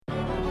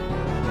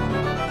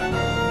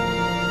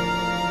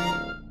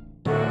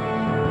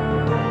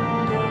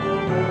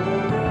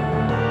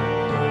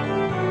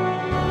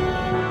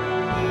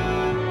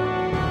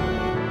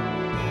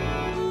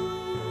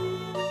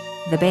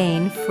the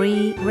Baen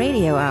Free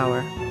Radio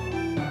Hour.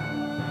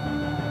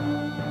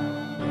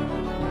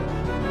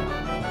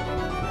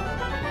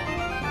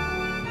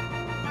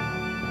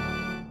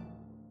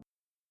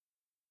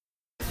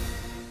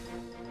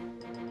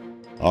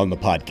 On the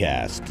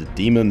podcast,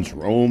 demons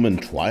roam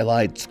and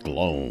twilights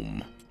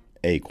gloam,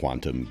 a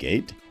quantum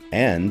gate,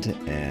 and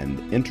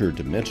an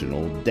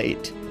interdimensional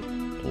date.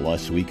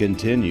 Plus, we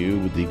continue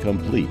with the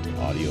complete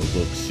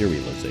audiobook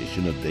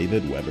serialization of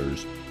David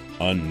Weber's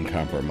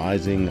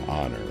Uncompromising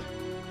Honor.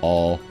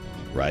 All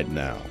right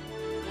now.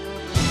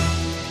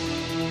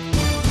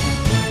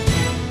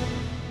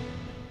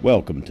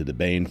 Welcome to the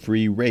Baen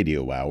Free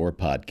Radio Hour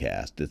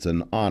podcast. It's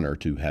an honor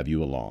to have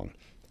you along.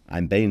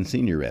 I'm Baen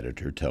Senior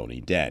Editor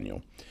Tony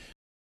Daniel.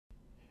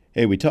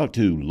 Hey, we talked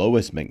to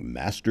Lois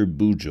McMaster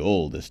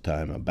Bujold this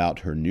time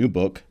about her new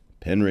book,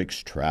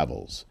 Penric's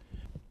Travels.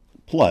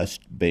 Plus,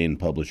 Baen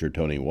publisher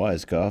Toni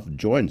Weisskopf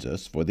joins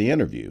us for the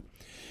interview.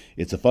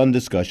 It's a fun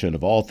discussion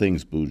of all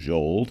things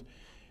Bujold,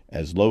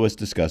 as Lois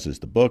discusses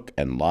the book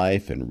and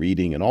life and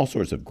reading and all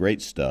sorts of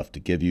great stuff to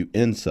give you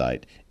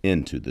insight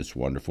into this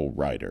wonderful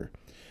writer.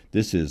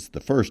 This is the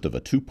first of a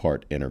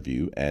two-part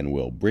interview, and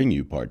we'll bring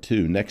you part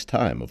two next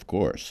time, of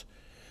course.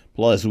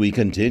 Plus, we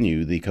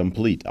continue the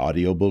complete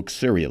audiobook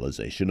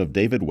serialization of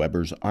David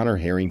Weber's Honor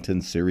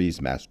Harrington series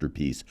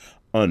masterpiece,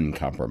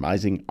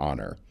 Uncompromising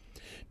Honor.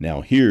 Now,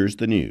 here's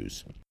the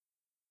news.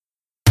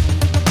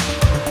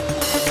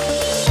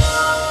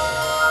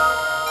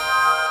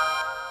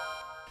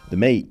 The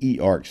May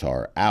e-arcs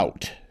are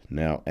out.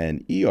 Now,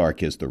 an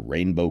e-arc is the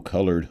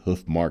rainbow-colored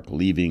hoof-mark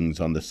leavings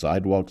on the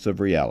sidewalks of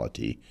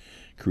reality,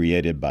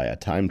 created by a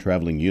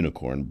time-traveling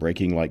unicorn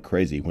breaking like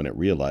crazy when it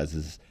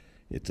realizes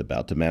it's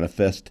about to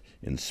manifest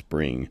in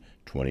spring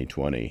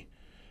 2020.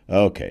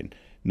 Okay,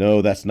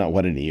 no, that's not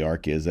what an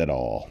e-arc is at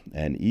all.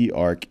 An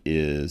e-arc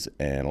is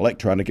an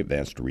electronic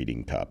advanced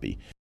reading copy.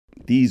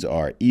 These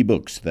are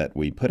ebooks that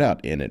we put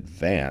out in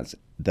advance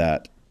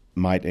that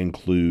might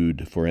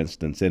include, for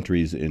instance,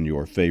 entries in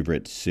your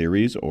favorite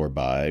series or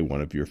by one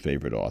of your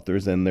favorite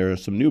authors, and there are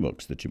some new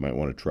books that you might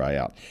want to try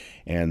out.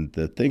 And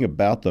the thing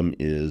about them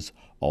is,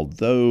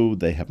 although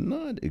they have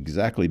not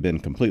exactly been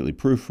completely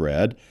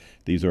proofread,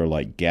 these are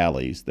like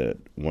galleys that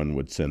one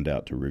would send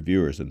out to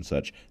reviewers and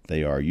such.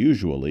 They are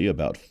usually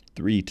about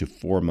 3 to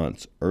 4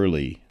 months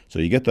early. So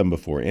you get them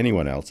before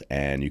anyone else,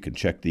 and you can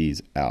check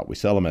these out. We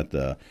sell them at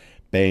the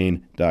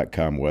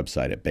Baen.com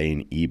website at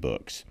Baen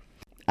eBooks.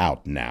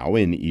 Out now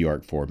in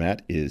e-arc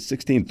format is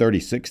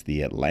 1636,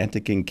 The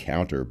Atlantic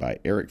Encounter by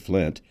Eric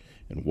Flint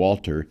and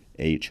Walter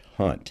H.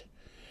 Hunt.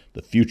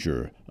 The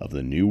future of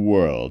the New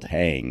World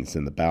hangs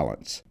in the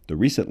balance. The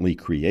recently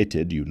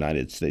created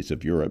United States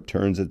of Europe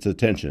turns its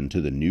attention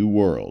to the New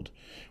World,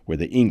 where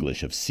the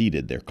English have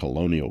ceded their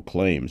colonial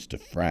claims to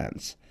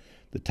France.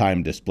 The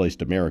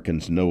time-displaced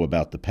Americans know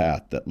about the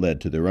path that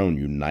led to their own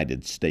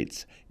United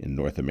States in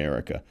North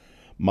America.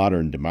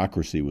 Modern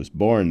democracy was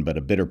born, but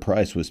a bitter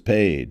price was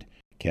paid.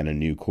 Can a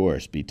new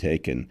course be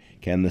taken?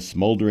 Can the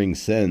smoldering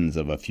sins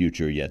of a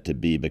future yet to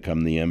be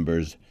become the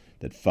embers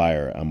that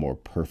fire a more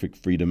perfect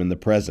freedom in the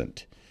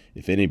present?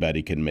 If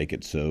anybody can make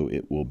it so,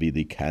 it will be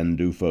the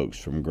can-do folks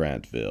from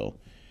Grantville.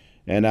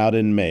 And out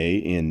in May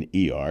in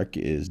e-arc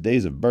is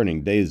Days of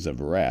Burning, Days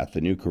of Wrath,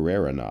 a new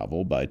Carrera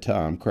novel by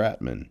Tom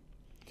Kratman.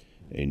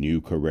 A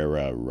new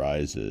Carrera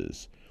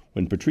rises.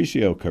 When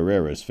Patricio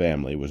Carrera's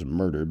family was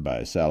murdered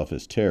by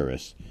Salafist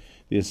terrorists,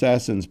 the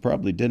assassins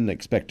probably didn't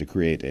expect to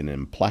create an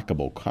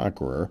implacable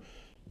conqueror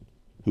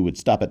who would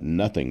stop at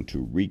nothing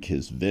to wreak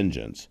his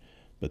vengeance.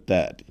 But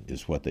that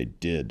is what they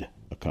did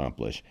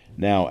accomplish.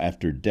 Now,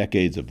 after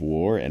decades of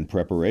war and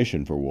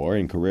preparation for war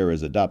in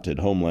Carrera's adopted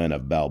homeland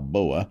of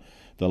Balboa,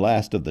 the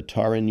last of the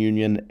Taran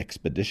Union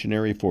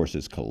expeditionary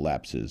forces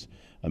collapses.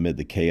 Amid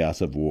the chaos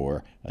of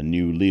war, a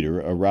new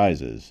leader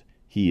arises.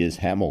 He is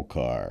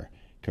Hamilcar,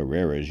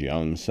 Carrera's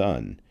young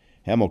son.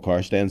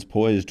 Hamilcar stands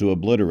poised to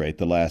obliterate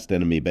the last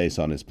enemy base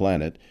on his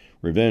planet.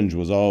 Revenge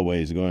was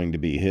always going to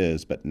be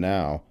his, but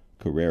now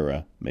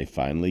Carrera may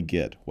finally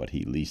get what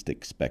he least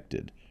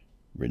expected.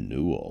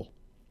 Renewal.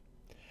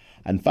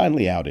 And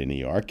finally out in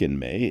e-arc in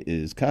May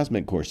is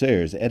Cosmic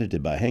Corsairs,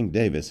 edited by Hank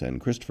Davis and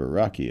Christopher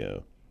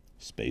Rocchio.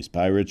 Space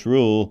pirates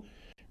rule.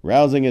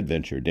 Rousing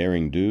adventure,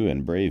 daring do,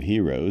 and brave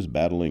heroes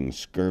battling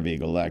scurvy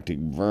galactic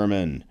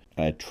vermin.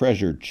 A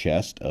treasured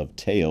chest of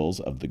tales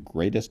of the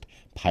greatest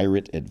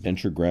pirate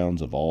adventure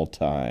grounds of all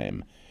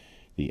time.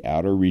 The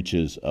outer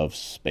reaches of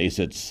space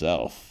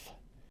itself.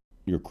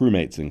 Your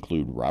crewmates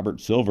include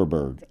Robert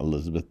Silverberg,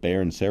 Elizabeth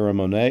Baer and Sarah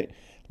Monet,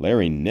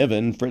 Larry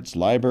Niven, Fritz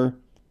Leiber,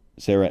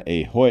 Sarah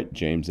A. Hoyt,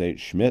 James H.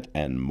 Schmidt,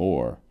 and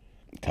more.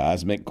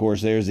 Cosmic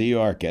Corsairs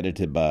e-arc,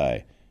 edited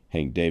by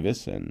Hank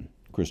Davis and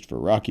Christopher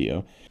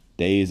Rocchio.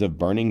 Days of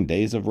Burning,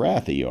 Days of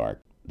Wrath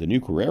e-arc, the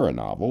new Carrera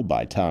novel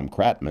by Tom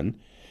Kratman,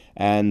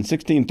 and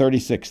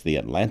 1636, The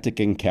Atlantic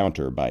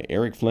Encounter by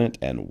Eric Flint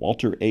and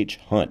Walter H.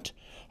 Hunt,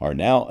 are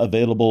now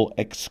available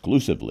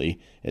exclusively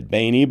at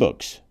Baen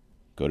eBooks.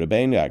 Go to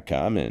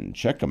Baen.com and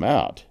check them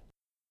out.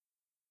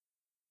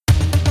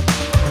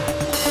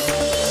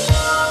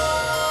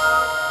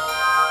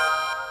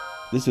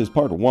 This is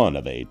part one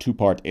of a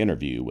two-part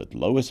interview with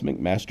Lois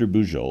McMaster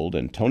Bujold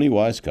and Toni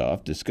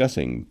Weisskopf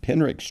discussing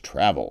Penric's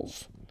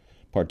travels.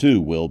 Part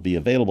two will be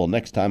available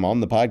next time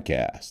on the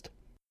podcast.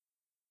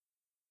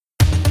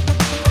 I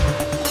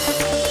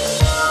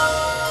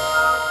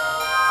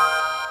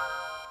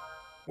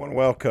want to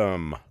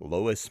welcome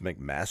Lois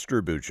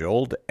McMaster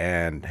Bujold,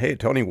 and hey,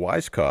 Toni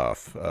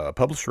Weisskopf,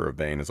 publisher of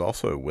Baen, is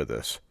also with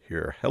us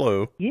here.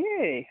 Hello.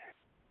 Yay.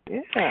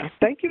 Yeah,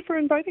 thank you for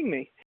inviting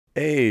me.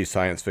 A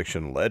science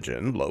fiction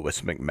legend, Lois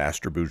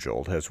McMaster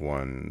Bujold has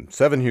won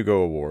 7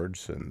 Hugo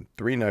Awards and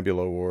 3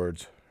 Nebula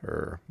Awards.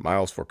 Her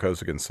Miles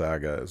Vorkosigan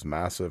saga is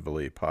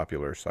massively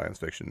popular science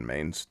fiction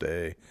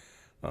mainstay.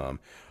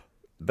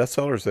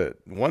 Bestsellers that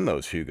won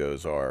those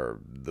Hugos are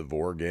The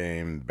Vor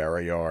Game,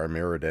 Barrayar,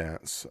 Mirror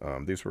Dance.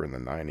 These were in the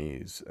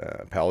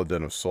 90s.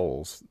 Paladin of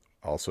Souls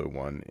also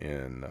won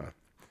in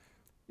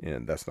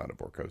that's not a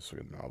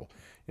Vorkosigan novel,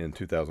 in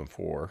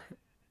 2004,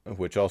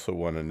 which also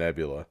won a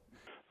Nebula.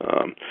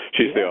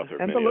 She's the author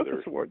of and many the Locus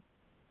other... Award.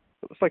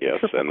 It was like yes,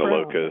 and the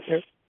Locus.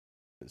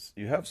 Yes.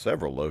 You have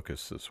several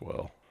Locus as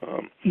well.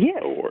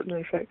 Awards.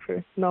 In fact,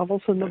 for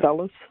novels and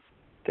novellas,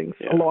 things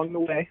along the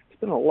way. It's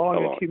been a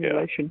long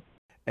accumulation.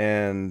 Yeah.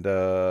 And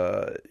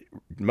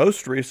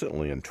most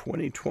recently, in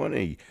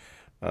 2020,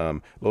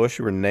 Lois,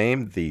 you were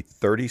named the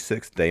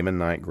 36th Damon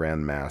Knight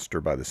Grand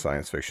Master by the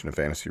Science Fiction and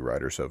Fantasy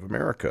Writers of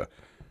America,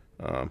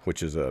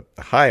 which is a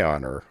high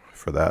honor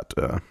for that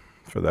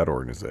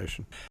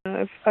organization.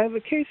 I've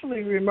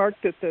occasionally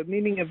remarked that the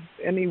meaning of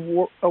any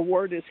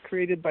award is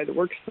created by the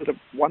works that have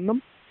won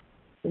them.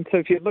 And so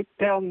if you look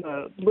down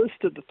the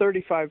list of the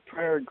 35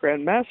 prior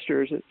Grand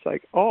Masters, it's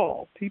like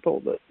all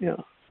people that,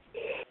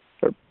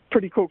 are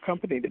pretty cool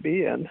company to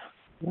be in.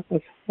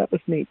 That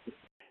was neat.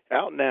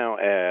 Out now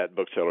at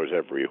booksellers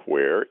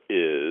everywhere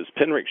is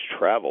Penric's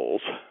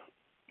Travels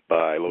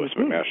by Lois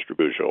McMaster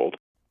Bujold.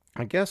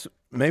 I guess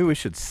maybe we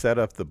should set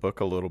up the book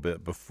a little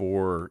bit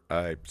before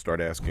I start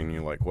asking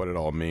you, what it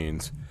all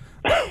means.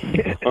 What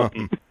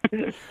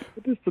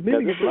is the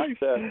meaning of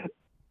life?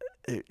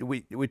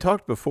 We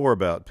talked before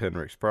about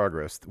Penric's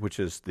Progress,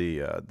 which is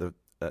the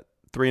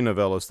 3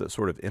 novellas that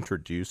sort of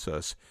introduce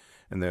us.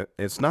 And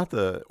it's not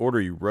the order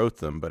you wrote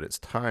them, but it's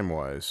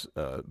time-wise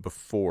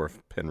before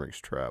Penric's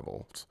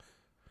Travels.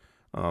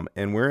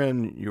 And we're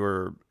in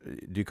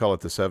do you call it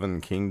the Seven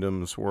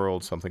Kingdoms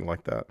world, something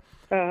like that?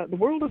 The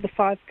world of the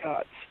 5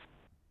 gods.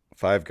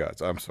 5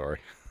 gods, I'm sorry.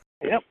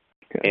 Yep.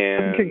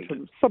 And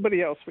kingdoms.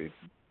 Somebody else we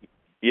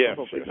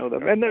probably know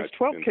them. And there's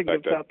 12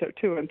 kingdoms out there,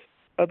 too, and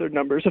other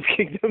numbers of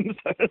kingdoms.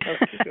 I don't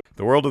know.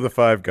 The world of the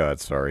 5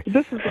 gods, sorry.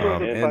 This is the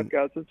world of the 5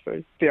 gods. It's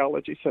very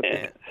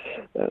theology-centric.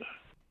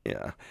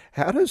 Yeah.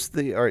 How does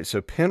all right, so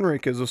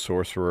Penric is a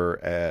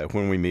sorcerer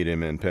when we meet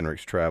him in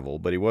Penric's Travel,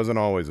 but he wasn't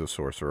always a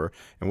sorcerer.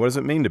 And what does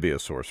it mean to be a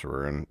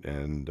sorcerer?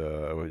 And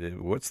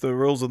what's the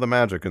rules of the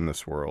magic in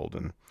this world,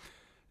 and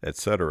et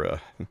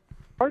cetera?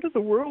 Part of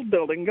the world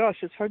building, gosh,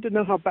 it's hard to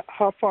know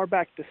how far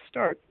back to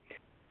start.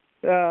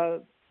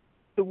 The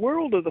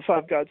world of the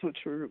 5 gods, which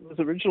was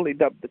originally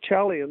dubbed the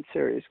Chalian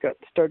series, got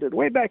started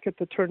way back at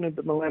the turn of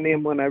the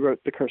millennium when I wrote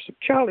The Curse of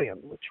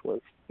Chalian, which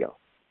was,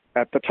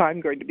 at the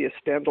time going to be a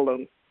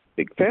standalone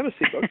big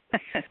fantasy book.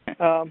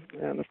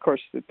 And of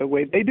course, the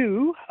way they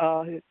do,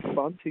 it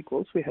spawned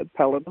sequels. We had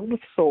Paladin of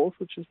Souls,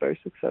 which is very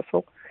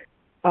successful.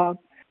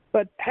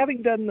 But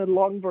having done the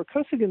long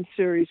Vorkosigan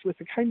series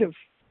with a kind of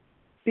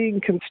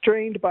being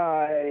constrained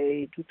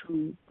by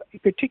to a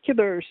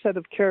particular set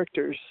of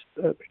characters,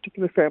 a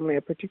particular family,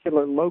 a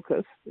particular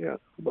locus, it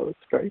was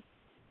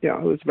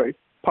a very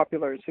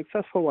popular and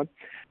successful one.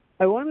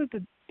 I was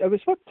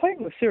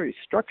playing with series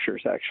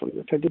structures, actually,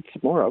 which I did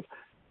some more of.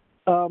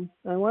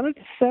 I wanted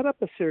to set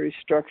up a series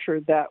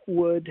structure that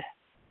would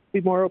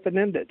be more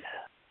open-ended,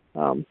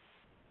 that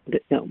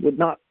would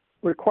not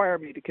require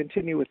me to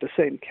continue with the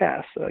same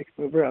cast so I could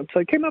move around.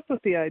 So I came up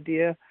with the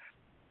idea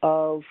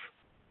of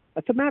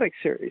a thematic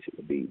series. It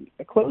would be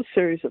a closed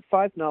series of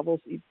 5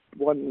 novels, each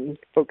one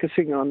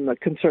focusing on the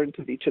concerns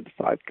of each of the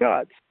 5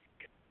 gods.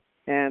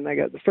 And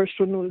the first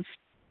one was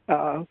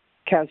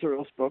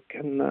Kazarel's book,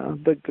 and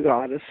the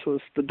goddess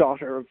was the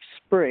daughter of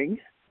Spring.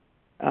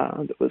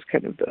 That was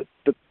kind of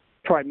the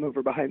prime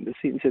mover behind the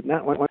scenes in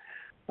that one.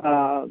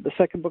 The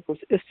second book was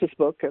Ista's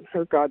book, and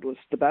her god was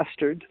the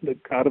bastard, the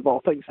god of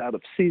all things out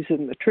of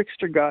season, the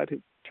trickster god,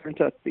 who turns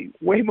out to be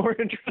way more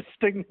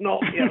interesting than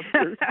all the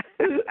others.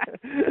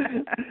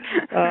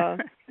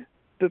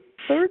 The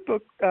third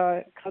book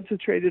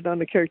concentrated on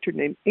a character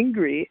named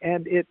Ingri,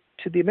 and it,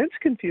 to the immense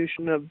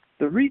confusion of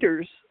the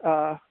readers,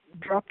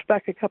 dropped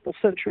back a couple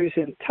centuries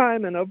in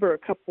time and over a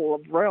couple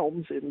of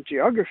realms in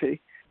geography.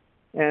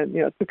 And,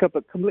 it took up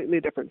a completely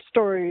different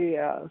story,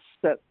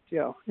 set,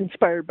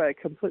 inspired by a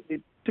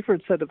completely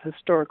different set of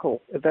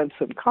historical events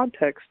and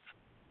contexts.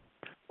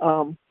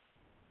 And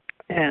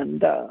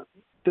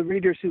the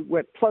readers who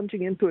went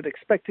plunging into it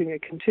expecting a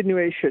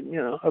continuation,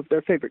 of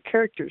their favorite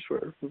characters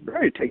were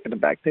very taken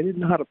aback. They didn't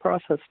know how to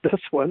process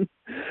this one.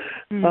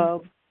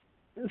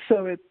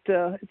 So it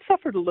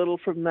suffered a little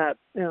from that,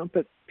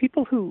 but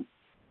people who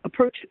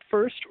approach it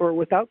first or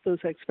without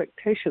those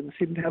expectations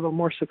seem to have a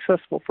more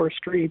successful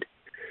first read.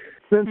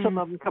 Then some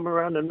of them come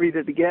around and read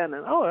it again,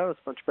 and that was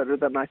much better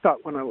than I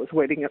thought when I was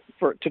waiting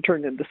for it to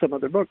turn into some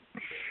other book.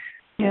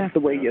 Yeah, the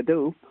way you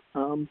do.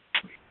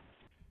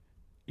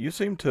 You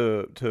seem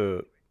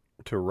to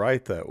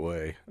write that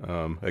way.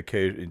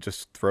 Occasionally,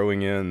 just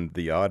throwing in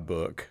the odd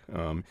book.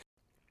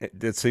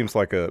 It seems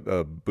like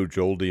a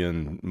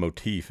Bujoldian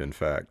motif, in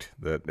fact,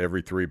 that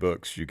every 3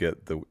 books you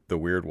get the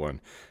weird one.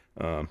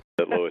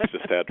 That Lois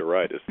just had to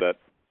write. Is that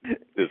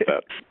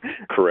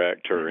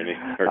correct, or any?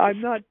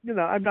 I'm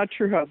not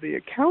sure how the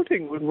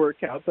accounting would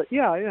work out, but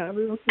yeah. I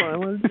mean, I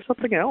want to do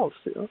something else.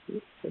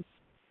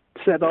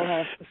 Said all I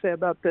have to say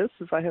about this.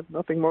 If I have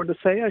nothing more to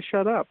say, I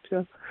shut up.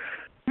 Yeah.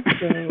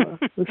 So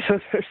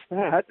there's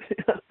that.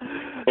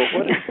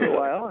 Well, for a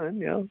while,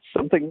 and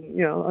something,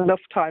 enough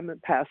time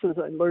that passes,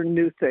 I learn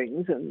new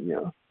things, and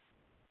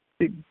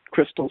big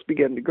crystals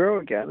begin to grow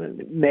again,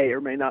 and it may or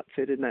may not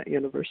fit in that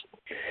universe.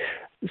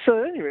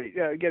 So anyway,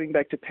 getting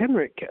back to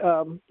Penric,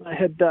 I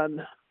had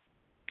done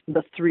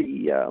the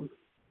three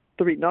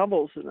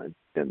novels, and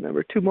there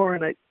were 2 more,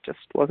 and I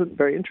just wasn't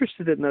very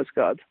interested in those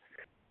gods.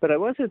 But I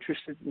was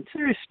interested in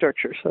series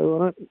structure,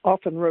 so I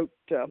often wrote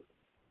the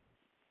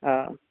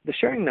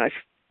Sharing Knife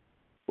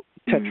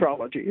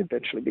tetralogy.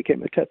 Eventually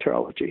became a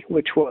tetralogy,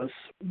 which was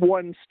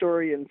 1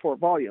 story in 4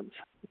 volumes.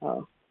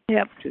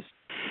 Just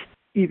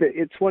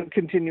it's one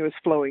continuous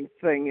flowing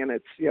thing, and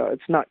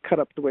it's not cut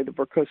up the way the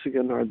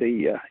Vorkosigan or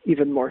the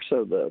even more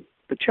so the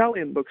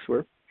Chalian books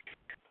were.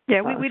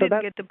 Yeah, we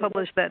didn't get to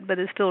publish that, but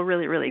it's still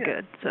really, really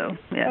good. So,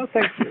 yeah. Oh,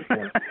 thank you.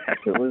 Yeah.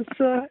 It was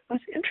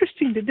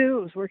interesting to do.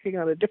 I was working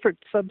on a different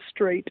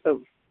substrate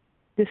of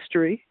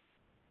history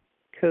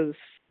because,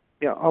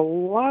 a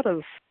lot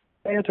of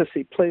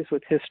fantasy plays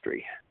with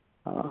history.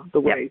 The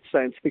way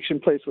science fiction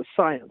plays with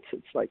science,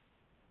 it's like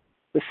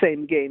the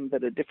same game,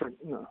 but a different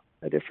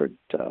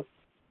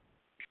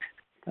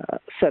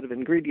set of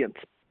ingredients,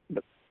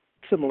 but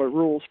similar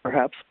rules,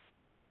 perhaps.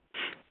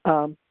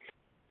 So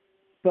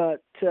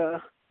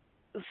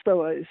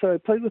I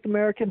played with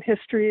American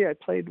history. I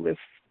played with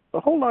a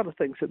whole lot of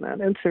things in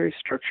that, and series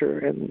structure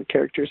and the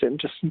characters, and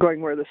just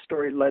going where the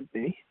story led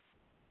me.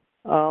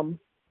 So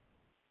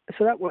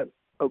that went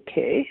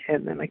okay,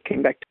 and then I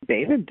came back to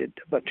Baen and did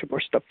a bunch of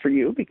more stuff for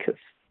you because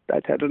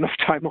I'd had enough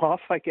time off,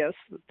 I guess,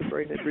 that the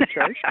brain had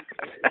recharged.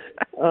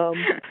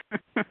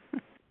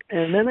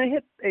 And then I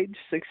hit age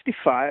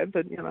 65,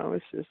 and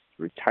it's this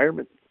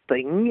retirement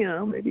thing.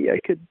 Maybe I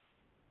could.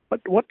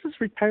 But what does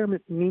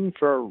retirement mean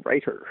for a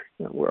writer?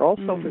 We're all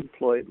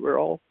self-employed. We're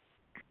all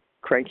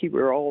cranky.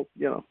 We're all,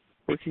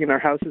 working in our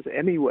houses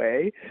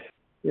anyway.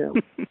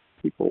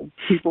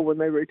 People when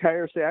they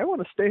retire say, I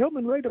want to stay home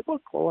and write a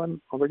book. Well,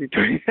 I'm already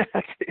doing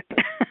that.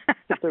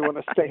 If they want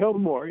to stay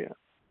home more,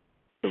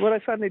 So what I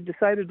finally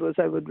decided was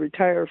I would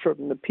retire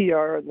from the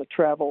PR and the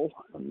travel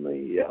and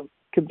the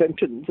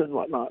conventions and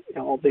whatnot.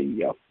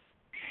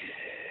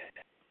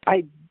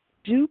 I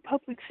do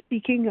public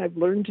speaking. I've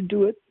learned to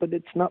do it, but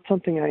it's not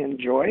something I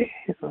enjoy.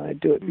 I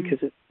do it because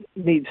it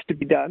needs to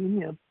be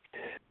done.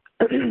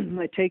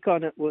 My take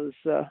on it was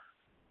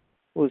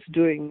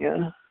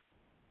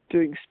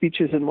doing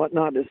speeches and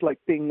whatnot is like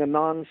being the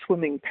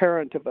non-swimming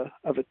parent of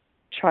a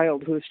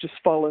child who has just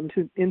fallen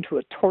into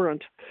a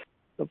torrent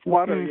of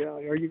water.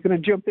 Are you going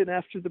to jump in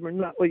after them or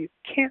not? Well, you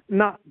can't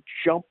not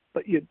jump,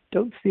 but you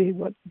don't see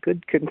what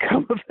good can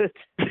come of it.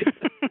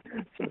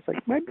 So it's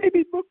like, my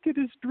baby book, it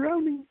is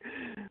drowning.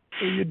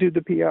 So you do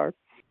the PR.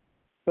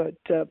 But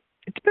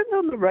it depends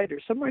on the writer.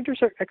 Some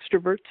writers are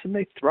extroverts and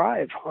they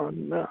thrive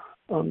on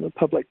the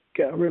public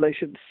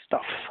relations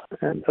stuff,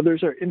 and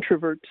others are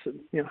introverts and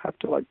have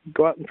to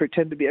go out and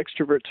pretend to be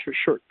extroverts for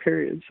short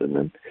periods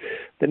and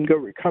then go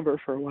recover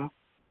for a while.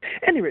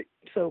 Anyway,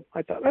 so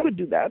I thought I would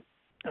do that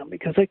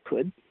because I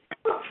could,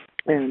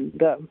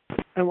 and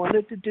I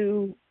wanted to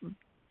do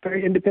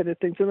very independent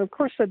things. And of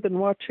course, I've been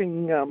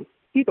watching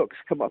ebooks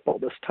come up all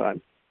this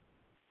time,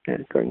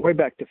 and going way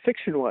back to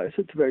Fiction-Wise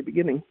at the very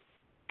beginning.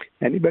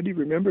 Anybody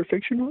remember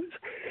Fiction-Wise?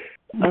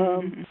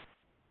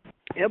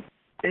 Yep.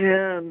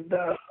 And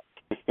so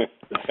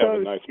I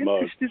was nice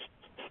interested.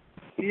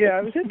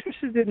 I was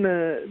interested in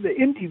the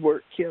indie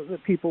work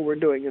that people were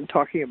doing and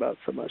talking about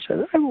so much.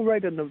 And I will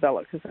write a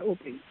novella because that will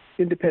be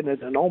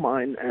independent and all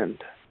mine.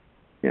 And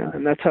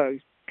and that's how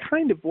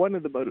kind of one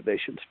of the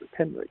motivations for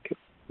Penric.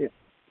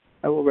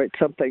 I will write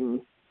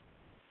something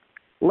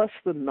less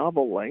than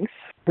novel length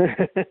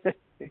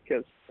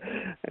because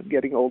I'm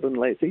getting old and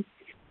lazy.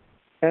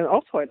 And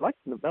also, I like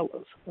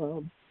novellas.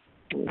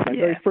 My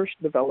very first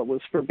novella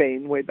was for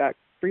Baen, way back,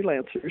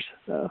 Freelancers.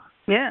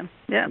 In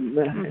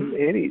the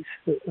 80s.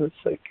 It's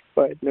like,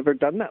 I'd never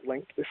done that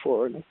length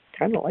before, and I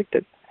kind of liked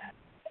it.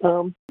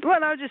 Well,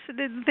 I was just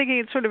thinking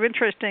it's sort of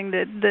interesting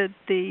that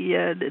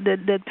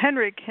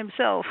Penric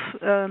himself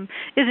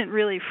isn't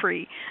really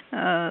free.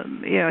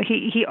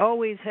 He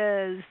always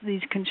has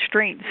these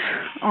constraints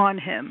on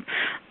him.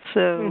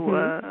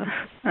 So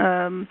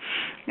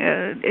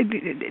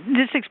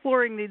just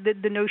exploring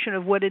the notion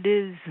of what it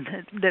is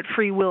that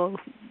free will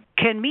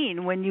can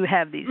mean when you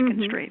have these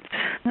constraints.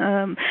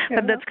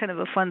 But that's kind of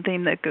a fun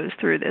theme that goes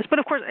through this. But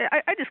of course,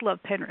 I just love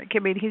Penric. I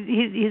mean,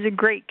 he's a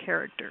great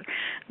character,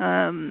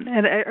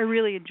 and I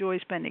really enjoy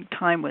spending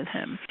time with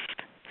him.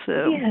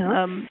 So,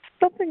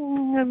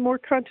 something I'm more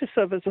conscious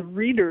of as a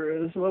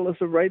reader as well as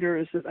a writer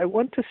is that I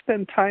want to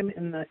spend time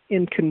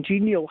in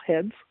congenial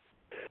heads.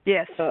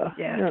 Yes. I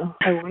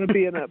want to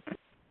be in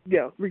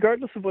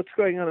regardless of what's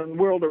going on in the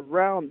world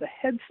around, the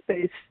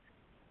headspace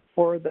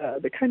or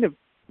the kind of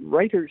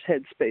writer's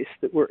headspace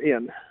that we're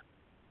in,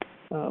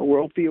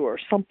 worldview or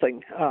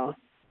something,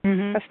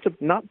 has to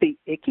not be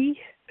icky.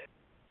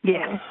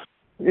 Yeah.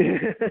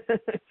 Don't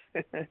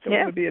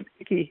want to be in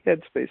icky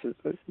headspaces.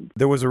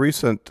 There was a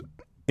recent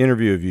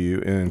interview of you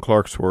in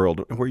Clark's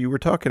World where you were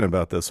talking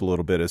about this a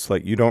little bit. It's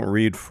like you don't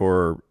read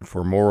for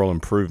moral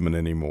improvement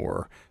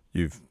anymore.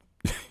 You've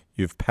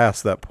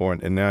passed that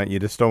point, and now you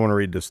just don't want to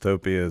read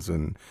dystopias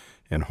and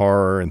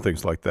horror and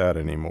things like that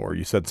anymore.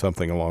 You said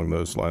something along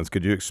those lines.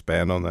 Could you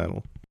expand on that?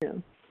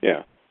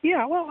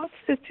 Yeah. Well,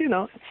 it's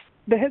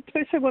the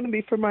headspace I want to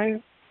be for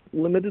my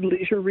limited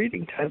leisure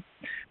reading time.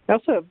 I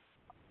also have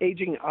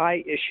aging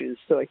eye issues,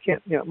 so I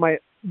can't. My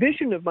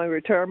vision of my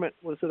retirement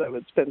was that I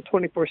would spend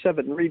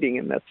 24/7 reading,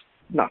 and that's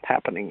not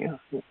happening.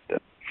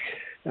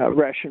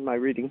 Ration my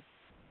reading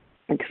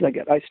because I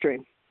get eye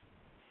strain,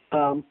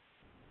 and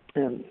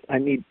I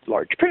need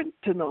large print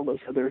and all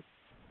those other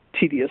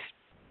tedious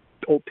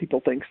old people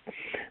things.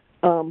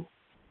 So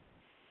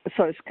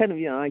it's kind of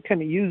I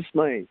kind of use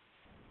my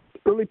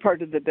early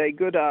part of the day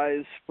good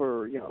eyes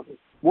for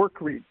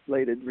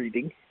work-related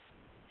reading.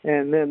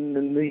 And then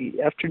in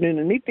the afternoon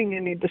and evening, I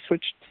need to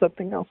switch to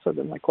something else. I've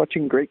been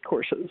watching great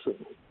courses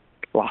and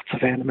lots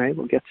of anime.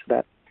 We'll get to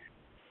that.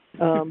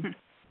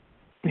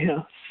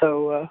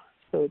 So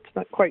it's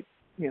not quite.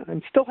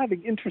 I'm still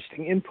having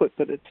interesting input,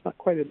 but it's not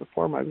quite in the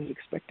form I was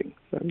expecting.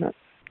 So I'm not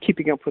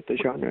keeping up with the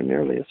genre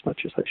nearly as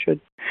much as I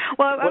should.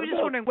 Well, I was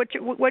just wondering what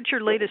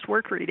your latest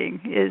work reading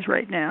is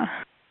right now.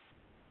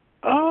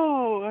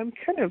 Oh, I'm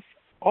kind of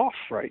off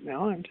right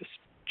now. I'm just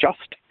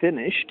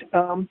finished.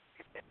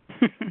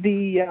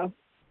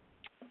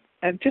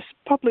 I've just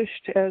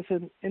published as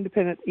an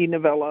independent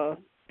e-novella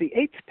the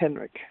 8th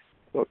Penric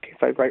book.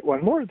 If I write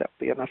one more, that'll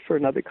be enough for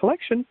another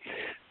collection.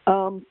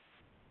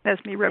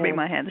 That's me rubbing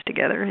my hands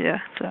together,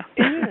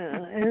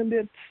 and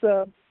it's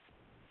kind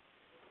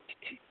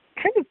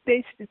of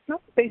based. It's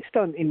not based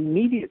on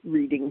immediate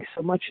reading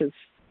so much as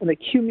an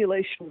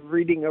accumulation of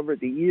reading over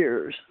the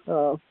years.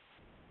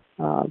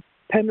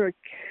 Penric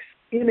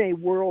in a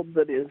world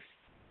that is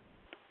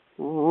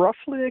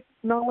roughly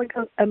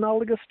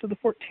analogous to the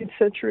 14th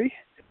century.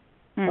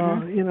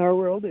 In our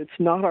world, it's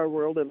not our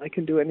world, and I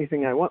can do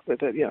anything I want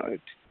with it.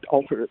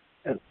 Alter it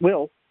at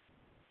will.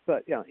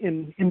 But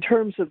in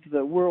terms of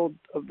the world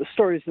of the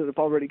stories that have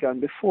already gone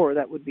before,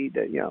 that would be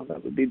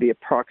the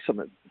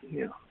approximate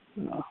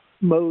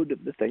mode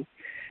of the thing.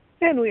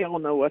 And we all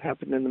know what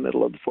happened in the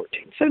middle of the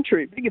 14th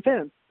century. Big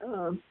event,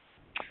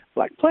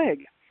 Black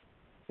Plague,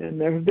 and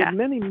there have been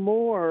many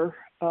more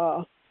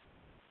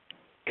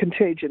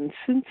contagions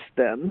since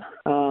then.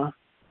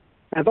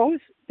 I've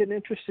always been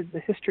interested in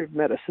the history of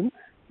medicine,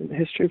 in the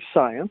history of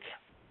science,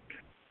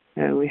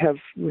 and we have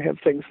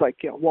things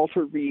like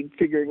Walter Reed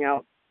figuring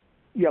out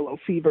yellow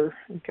fever.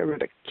 I think I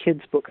read a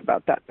kid's book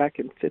about that back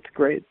in 5th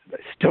grade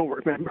that I still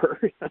remember.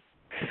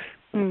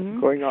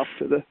 Going off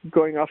to the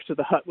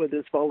hut with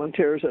his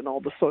volunteers and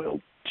all the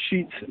soiled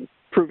sheets and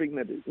proving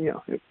that it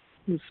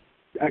was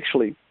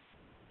actually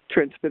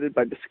transmitted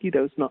by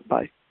mosquitoes, not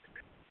by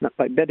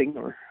bedding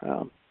or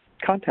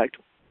contact,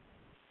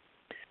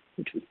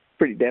 which was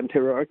pretty damn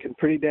heroic and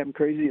pretty damn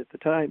crazy at the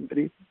time. But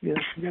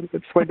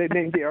that's why they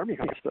named the Army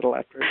Hospital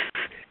after him.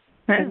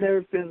 And there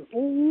have been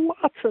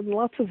lots and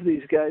lots of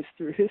these guys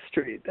through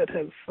history that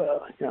have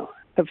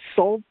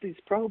solved these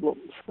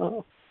problems.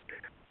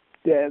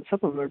 And some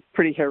of them are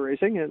pretty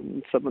hair-raising,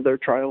 and some of their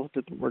trials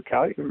didn't work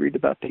out. You read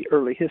about the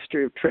early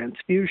history of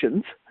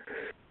transfusions,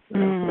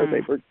 where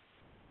they were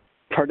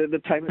part of the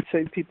time it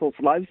saved people's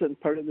lives, and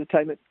part of the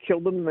time it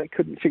killed them, and they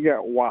couldn't figure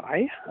out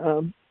why.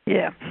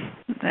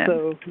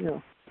 So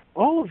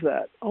all of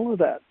that.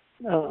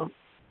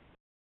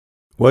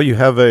 Well, you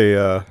have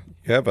a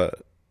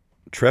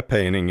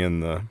trepanning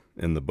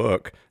in the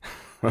book.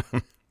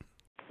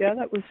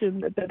 That was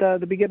in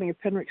the beginning of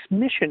Penric's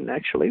Mission,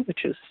 actually,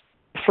 which is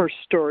the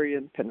first story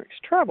in Penric's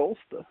Travels,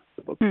 the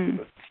book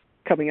that's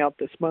coming out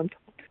this month.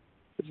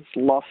 It's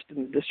lost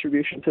in the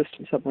distribution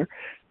system somewhere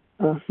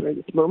right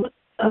at the moment.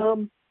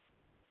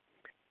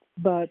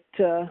 But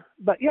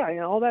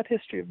all that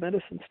history of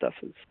medicine stuff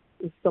is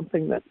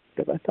something that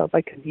I thought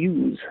I could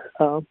use.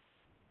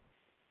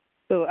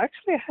 So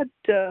actually, I had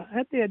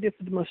the idea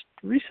for the most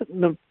recent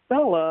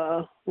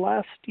novella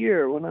last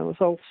year when I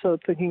was also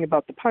thinking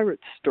about the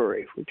Pirates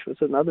story, which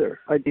was another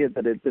idea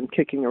that had been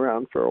kicking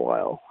around for a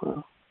while.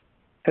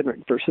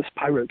 Penric versus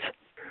Pirates.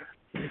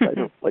 I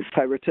don't like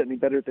pirates any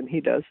better than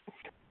he does.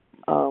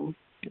 I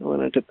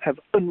wanted to have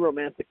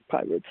unromantic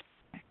pirates,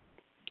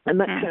 and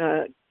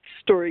that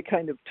story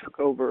kind of took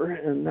over,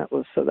 and that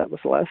was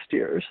last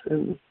year's.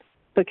 And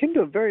I came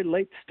to a very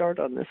late start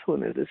on this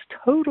one. It is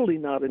totally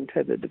not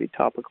intended to be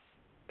topical.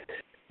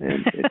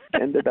 And it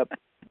ended up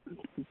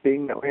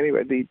being, no,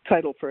 anyway, the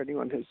title for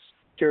anyone who's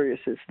curious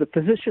is The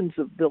Physicians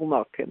of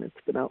Vilnock, and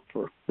it's been out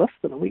for less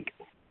than a week.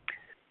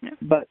 Yeah.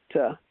 But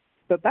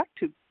back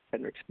to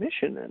Penric's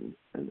mission and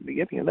the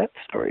beginning of that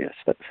story, I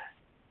suppose.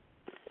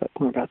 Talk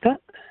more about that.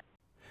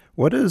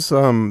 What is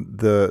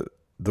the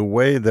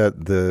way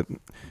that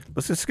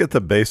let's just get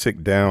the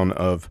basic down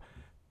of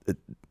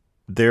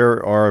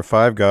there are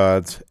 5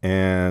 gods,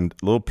 and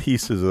little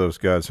pieces of those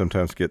gods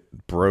sometimes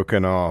get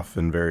broken off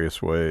in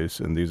various ways,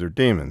 and these are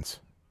demons.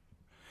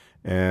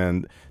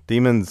 And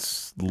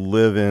demons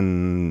live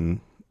in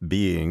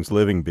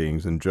living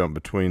beings, and jump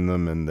between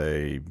them, and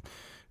they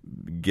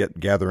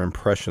gather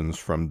impressions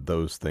from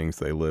those things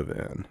they live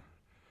in.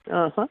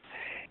 Yeah,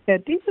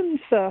 demons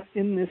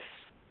in this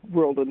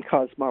world and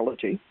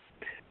cosmology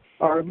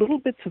are little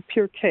bits of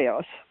pure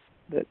chaos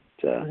that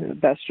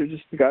Bastard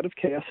is the god of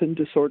chaos and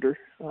disorder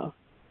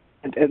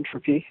and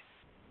entropy.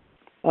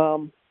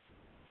 So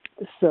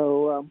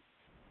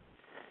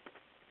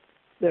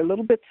they're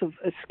little bits of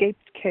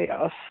escaped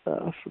chaos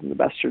from the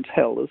Bastard's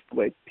hell, is the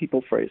way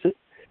people phrase it,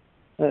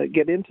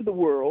 get into the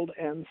world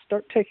and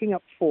start taking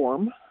up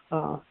form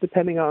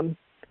depending on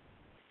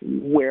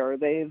where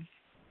they've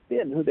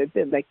been, who they've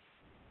been.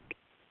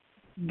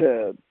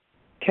 The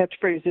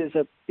catchphrase is,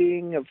 a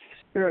being of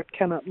spirit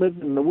cannot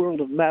live in the world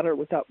of matter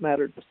without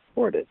matter to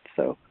support it.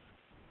 So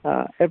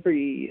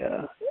every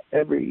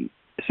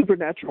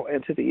supernatural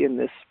entity in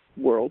this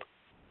world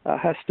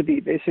has to be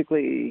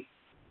basically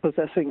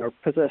possessing or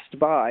possessed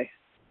by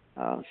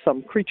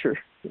some creature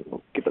who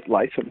will give it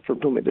life, and from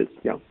whom it is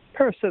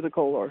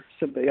parasitical or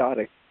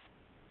symbiotic.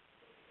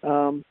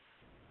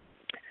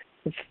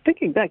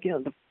 Thinking back,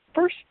 the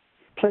first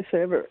place I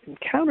ever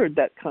encountered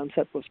that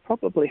concept was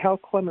probably Hal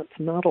Clement's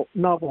novel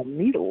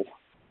Needle,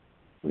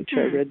 which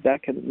I read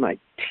back in my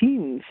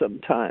teens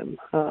sometime.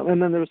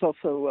 And then there was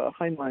also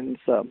Heinlein's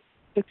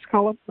Sixth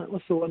Column. That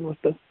was the one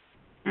with the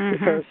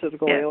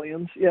parasitical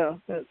aliens. Yeah.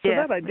 So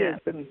that idea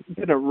has been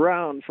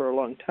around for a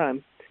long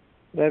time.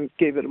 That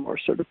gave it a more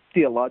sort of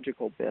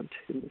theological bent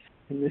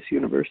in this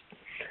universe.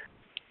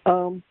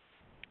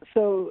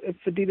 So if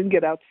a demon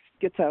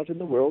gets out in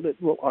the world,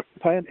 it will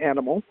occupy an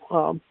animal.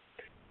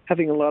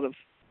 Having a lot of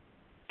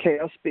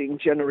chaos being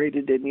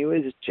generated in you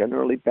is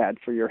generally bad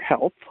for your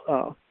health.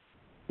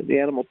 The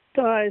animal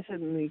dies,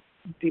 and the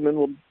demon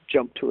will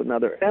jump to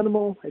another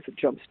animal. If it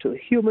jumps to a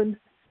human,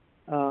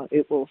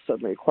 it will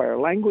suddenly acquire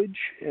language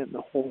and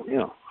a whole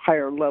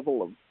higher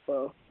level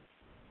of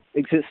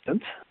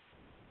existence.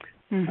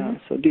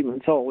 So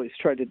demons always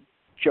try to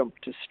jump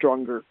to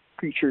stronger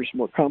creatures,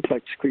 more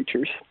complex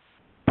creatures.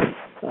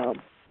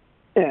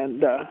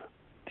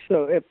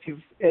 So if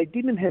a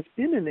demon has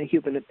been in a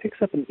human, it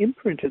picks up an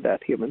imprint of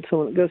that human. So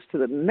when it goes to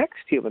the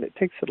next human, it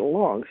takes it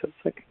along. So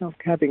it's like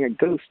having a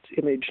ghost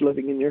image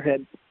living in your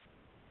head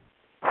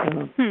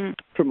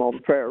from all the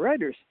prior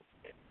writers.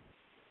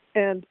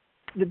 And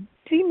the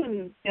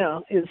demon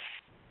is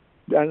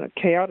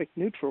chaotic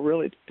neutral,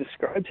 really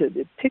describes it.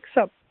 It picks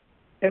up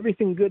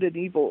everything good and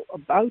evil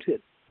about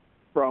it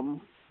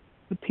from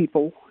the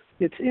people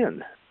it's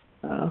in.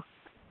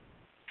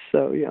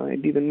 So, a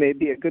demon may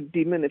be a good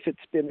demon if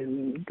it's been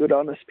in good,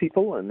 honest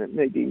people, and it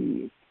may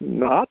be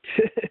not.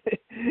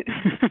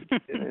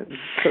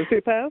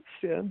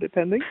 Sociopaths,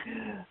 depending.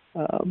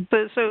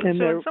 So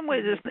in some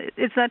ways,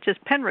 it's not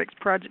just Penric's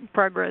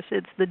progress,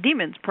 it's the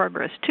demon's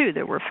progress, too,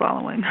 that we're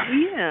following.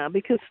 Yeah,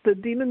 because the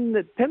demon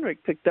that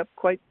Penric picked up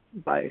quite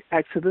by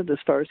accident, as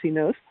far as he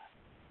knows,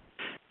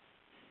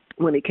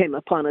 when he came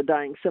upon a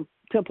dying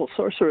temple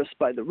sorceress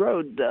by the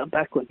road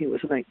back when he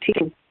was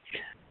 19,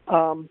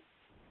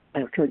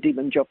 after a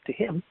demon jumped to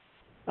him.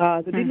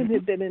 The demon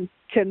had been in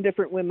 10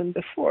 different women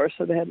before,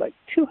 so they had like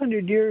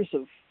 200 years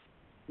of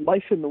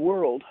life in the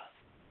world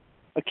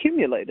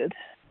accumulated.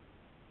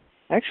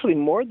 Actually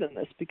more than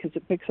this, because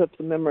it picks up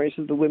the memories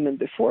of the women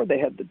before they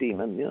had the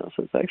demon,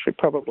 so it's actually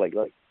probably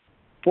like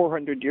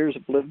 400 years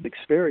of lived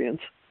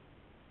experience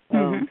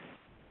in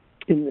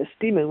this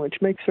demon,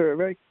 which makes her a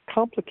very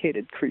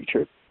complicated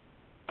creature.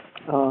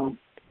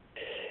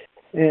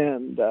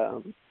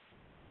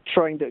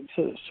 Trying to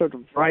sort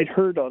of ride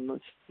herd on this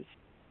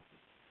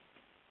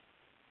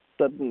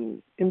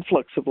sudden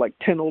influx of like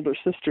 10 older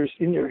sisters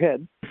in your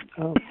head,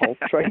 all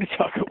trying to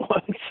talk at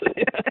once.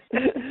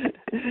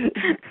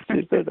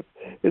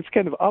 It's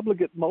kind of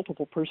obligate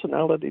multiple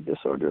personality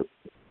disorder.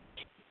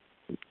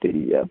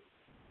 The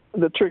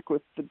trick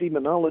with the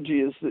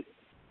demonology is that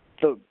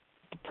the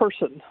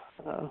person,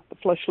 the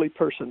fleshly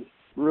person,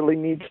 really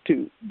needs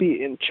to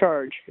be in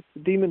charge. If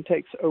the demon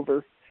takes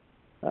over,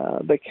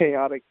 the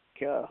chaotic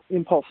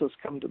impulses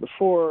come to the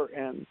fore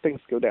and things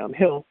go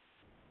downhill.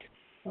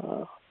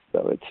 So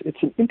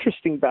it's an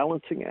interesting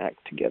balancing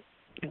act to get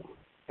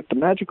the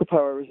magical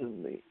powers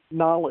and the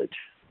knowledge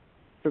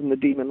from the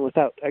demon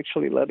without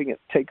actually letting it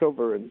take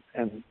over and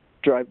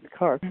drive the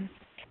car.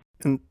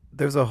 And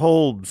there's a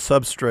whole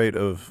substrate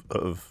of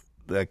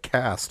a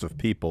cast of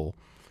people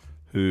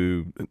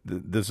who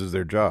this is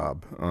their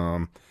job.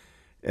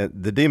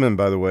 The demon,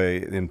 by the way,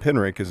 in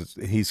Penric,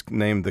 he's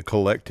named the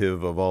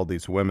collective of all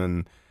these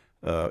women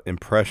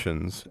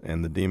impressions,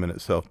 and the demon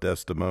itself,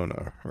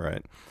 Desdemona,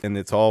 right? And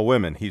it's all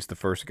women. He's the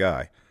first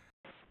guy.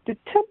 The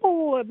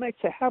temple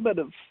makes a habit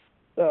of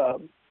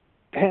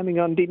handing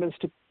on demons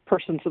to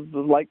persons of the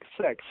like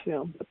sex.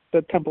 But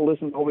the temple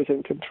isn't always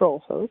in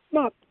control, so it's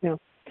not,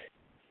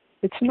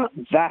 it's not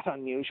that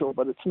unusual,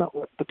 but it's not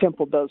what the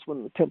temple does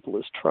when the temple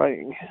is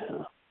trying.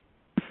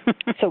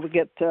 So we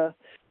get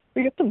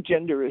some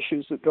gender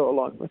issues that go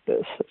along with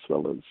this, as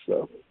well as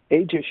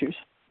age issues.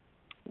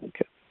 We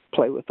could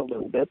play with a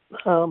little bit.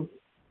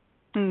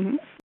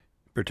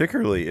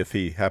 Particularly if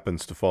he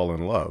happens to fall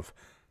in love,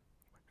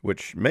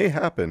 which may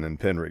happen in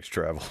Penric's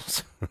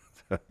travels.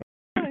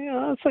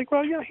 It's like,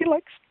 well, he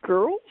likes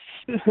girls.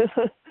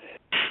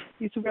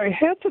 He's a very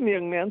handsome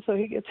young man, so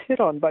he gets hit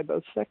on by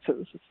both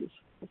sexes. This is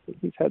something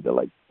he's had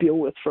to deal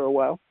with for a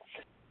while.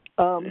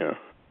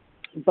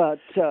 But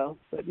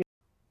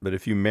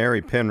if you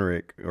marry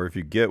Penric, or if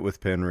you get with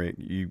Penric,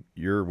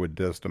 you're with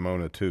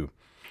Desdemona too.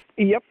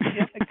 Yep,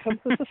 it comes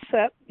as a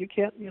set. You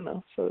can't,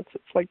 so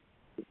it's like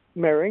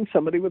marrying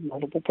somebody with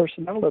multiple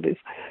personalities.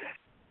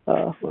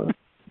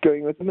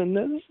 Going with them, and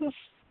this is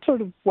sort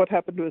of what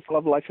happened to his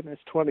love life in his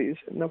 20s,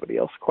 and nobody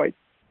else quite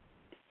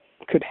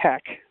could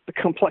hack the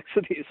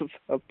complexities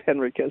of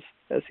Penric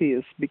as he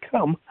has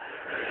become.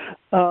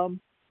 And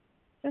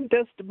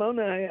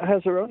Desdemona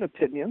has her own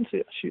opinions.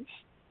 She's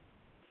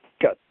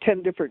got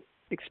 10 different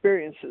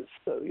experiences,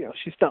 so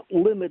she's not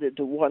limited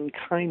to one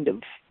kind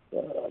of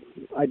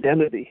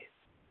identity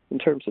in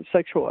terms of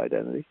sexual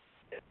identity.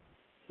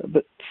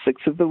 But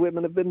 6 of the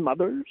women have been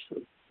mothers.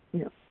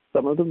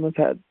 Some of them have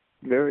had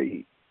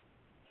very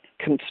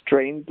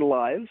constrained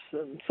lives,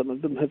 and some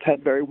of them have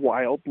had very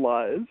wild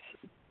lives.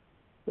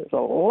 There's a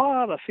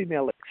lot of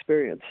female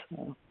experience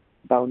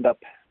bound up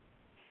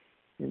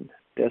in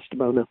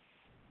Desdemona.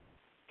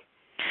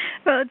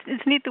 Well,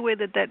 it's neat the way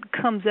that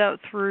comes out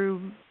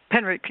through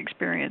Penric's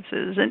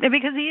experiences, and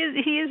because he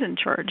is in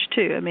charge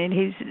too. I mean,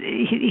 he's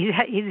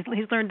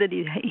learned that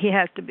he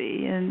has to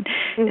be, and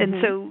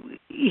so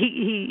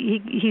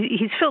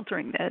he's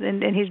filtering that,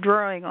 and he's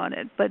drawing on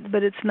it, but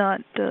it's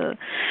not.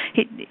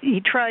 He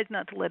tries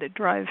not to let it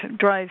drive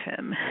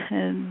him,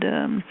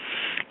 and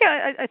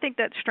I think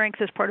that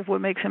strength is part of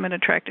what makes him an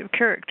attractive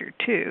character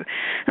too,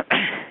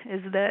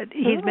 is that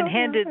he's been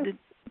handed.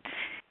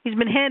 He's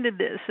been handed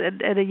this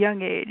at a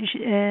young age,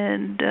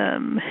 and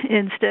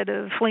instead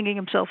of flinging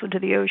himself into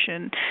the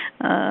ocean,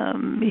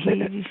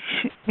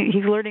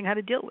 he's learning how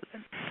to deal with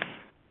it.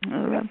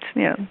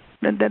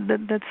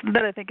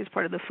 That I think is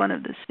part of the fun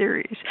of this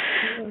series.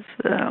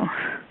 So,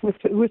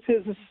 with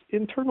his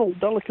internal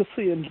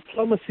delicacy and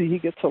diplomacy, he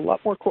gets a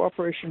lot more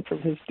cooperation from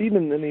his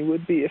demon than he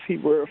would be if he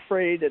were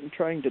afraid and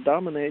trying to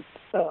dominate.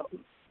 So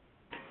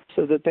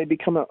that they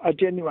become a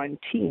genuine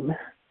team.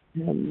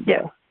 And,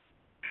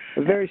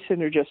 very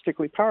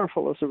synergistically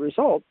powerful as a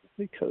result,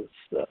 because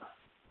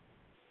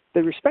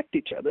they respect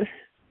each other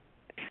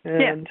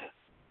and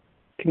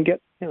can get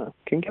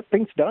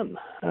things done.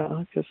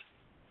 Because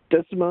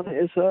Desdemona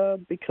is,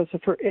 because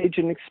of her age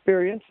and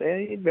experience,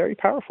 a very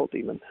powerful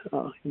demon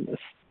in this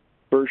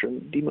version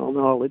of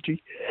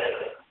demonology.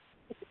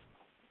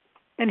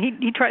 And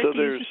he tries to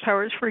use his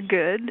powers for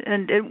good.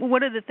 And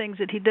one of the things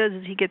that he does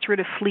is he gets rid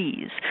of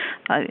fleas.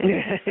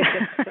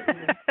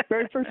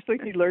 Very first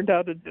thing he learned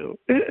how to do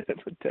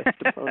with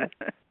Desdemona.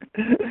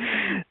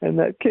 And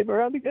that came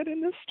around again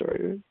in this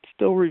story.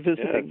 Still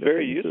revisiting.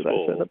 Very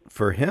useful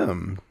for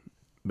him,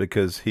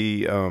 because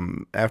he,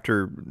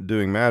 after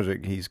doing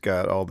magic, he's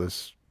got all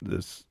this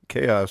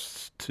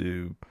chaos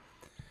to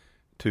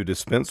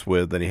dispense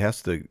with that he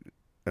has to.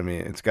 I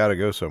mean, it's got to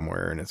go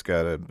somewhere, and it's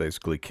got to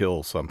basically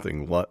kill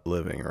something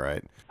living,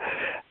 right?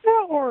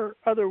 Or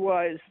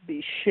otherwise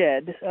be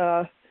shed.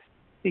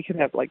 He can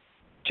have,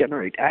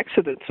 generate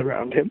accidents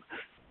around him.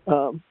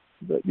 But,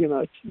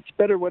 it's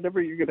better whenever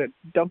you're going to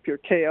dump your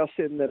chaos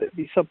in that it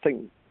be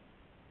something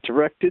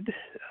directed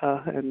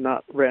and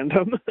not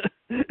random.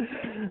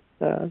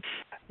 I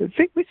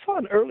think we saw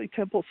an early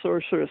temple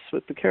sorceress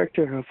with the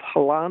character of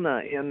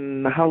Helena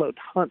in The Hallowed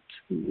Hunt,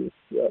 who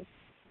was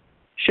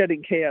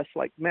shedding chaos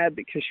like mad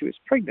because she was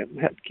pregnant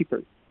and had to keep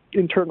her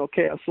internal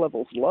chaos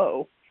levels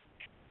low.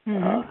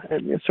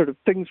 And sort of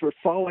things were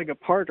falling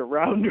apart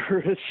around her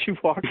as she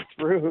walked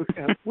through.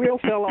 Wheel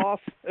fell off.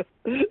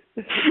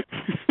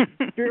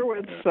 Beer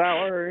went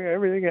sour.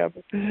 Everything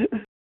happened.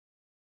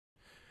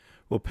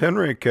 Well,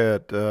 Penric,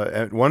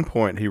 at one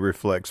point, he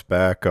reflects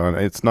back on,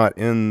 it's not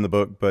in the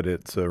book, but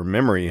it's a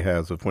memory he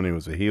has of when he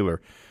was a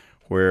healer,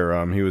 where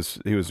he was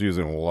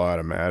using a lot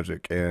of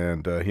magic,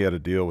 and he had to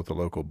deal with the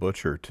local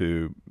butcher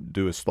to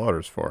do his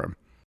slaughters for him.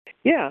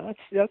 Yeah,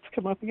 that's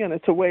come up again.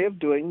 It's a way of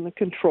doing the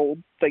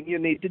controlled thing you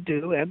need to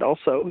do, and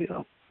also,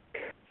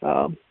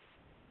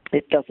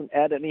 it doesn't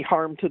add any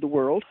harm to the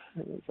world.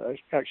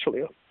 It's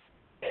actually a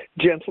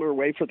gentler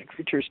way for the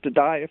creatures to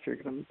die if you're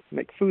going to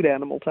make food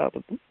animals out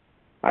of them.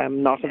 I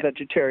am not a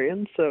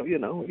vegetarian, so, we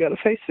got to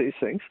face these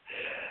things.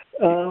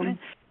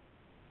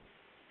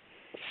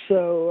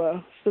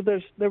 So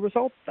there was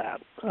all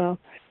that.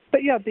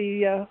 But yeah,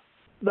 the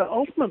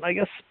ultimate, I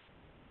guess,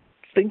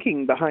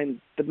 thinking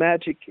behind the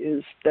magic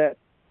is that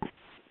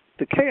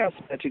the chaos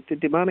magic, the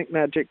demonic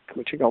magic,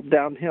 which I call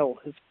downhill,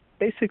 is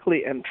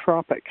basically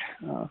entropic.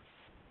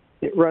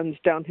 It runs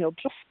downhill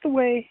just the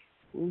way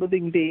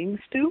living beings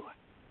do,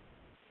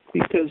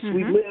 because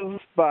we live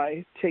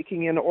by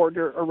taking in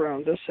order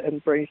around us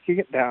and breaking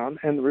it down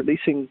and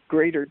releasing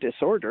greater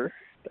disorder.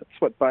 That's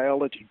what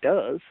biology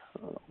does,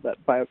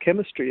 that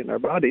biochemistry in our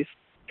bodies.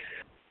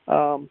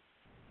 And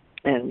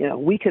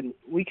we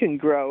can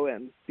grow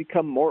and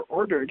become more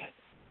ordered,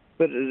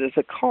 but it is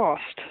a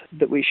cost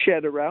that we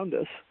shed around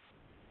us,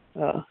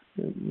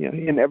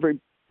 in every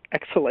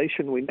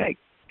exhalation we make.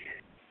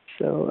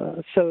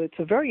 So it's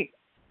a very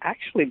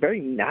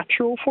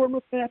natural form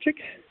of magic.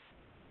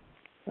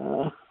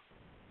 And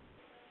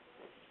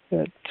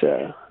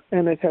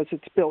it has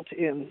its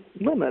built-in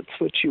limits,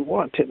 which you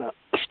want in a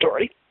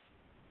story.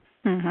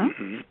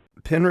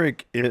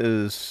 Penric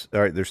is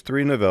all right. There's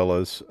 3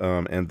 novellas,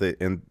 and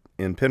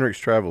in Penric's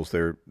Travels,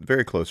 they're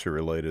very closely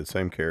related,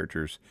 same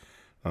characters,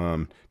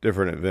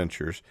 different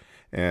adventures,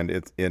 and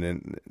it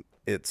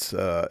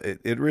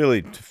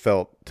really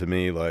felt to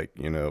me like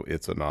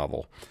it's a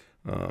novel.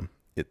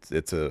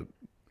 It's a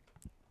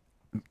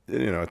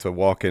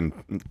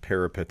walk-in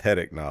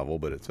peripatetic novel,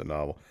 but it's a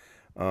novel.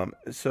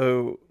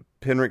 So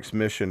Penric's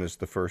mission is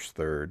the first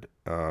third.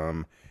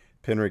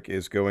 Penric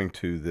is going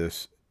to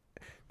this.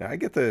 Now I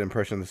get the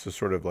impression this is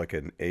sort of like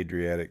an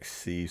Adriatic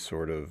Sea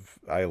sort of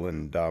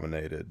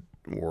island-dominated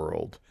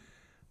world.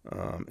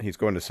 He's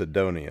going to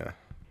Sidonia.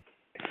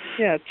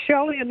 Yeah,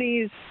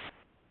 Chalionese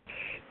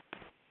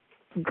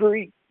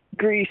Greece,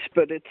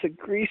 but it's a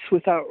Greece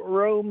without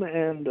Rome,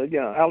 and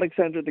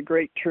Alexander the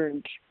Great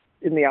turned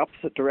in the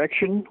opposite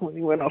direction when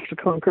he went off to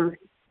conquer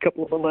a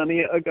couple of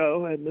millennia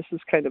ago, and this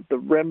is kind of the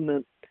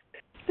remnant.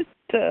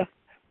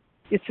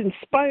 It's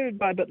inspired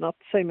by, but not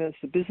the same as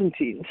the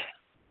Byzantines.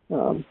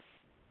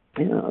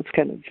 It's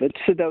kind of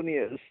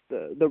Sidonia is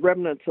the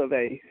remnants of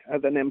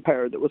an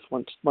empire that was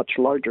once much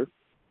larger,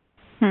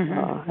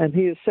 and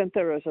he is sent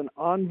there as an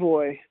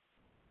envoy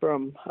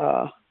from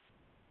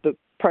the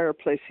prior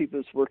place he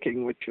was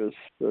working, which was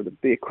sort of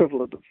the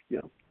equivalent of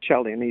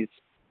Chalionese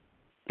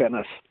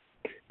Venice,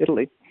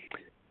 Italy.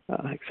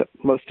 Except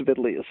most of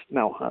Italy is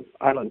now an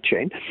island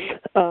chain.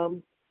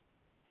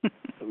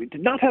 We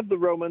did not have the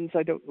Romans.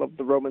 I don't love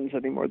the Romans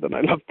any more than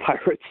I love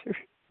pirates.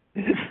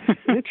 An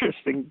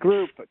interesting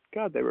group, but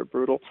God, they were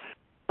brutal.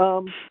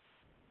 And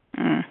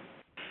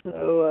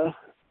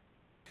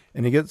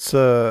he gets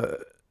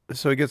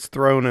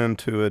thrown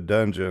into a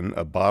dungeon,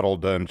 a bottle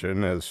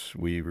dungeon, as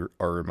we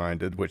are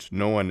reminded, which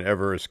no one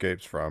ever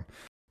escapes from.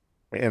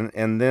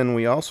 And then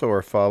we also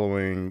are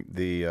following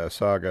the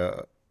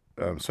saga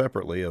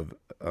separately of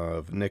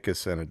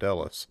Nicus and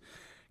Adelus.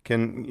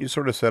 Can you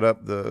sort of set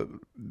up the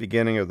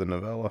beginning of the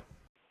novella?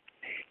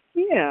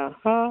 Yeah,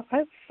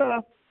 I've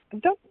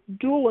done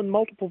dual and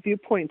multiple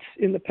viewpoints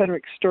in the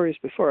Penric stories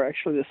before.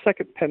 Actually, the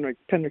second Penric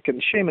and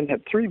the Shaman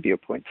had 3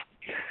 viewpoints.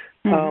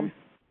 So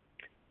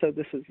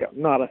this is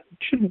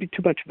shouldn't be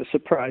too much of a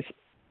surprise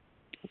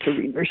to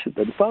readers who've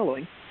been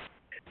following.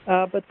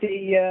 But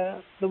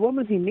the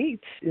woman he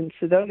meets in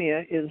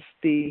Sidonia is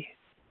the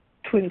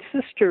twin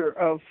sister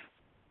of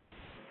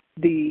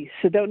the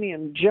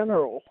Sidonian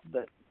general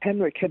that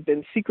Penric had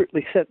been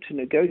secretly sent to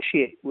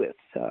negotiate with.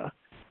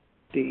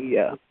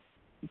 The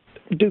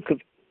Duke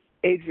of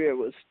Adria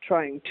was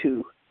trying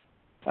to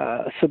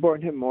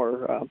suborn him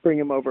or bring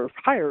him over,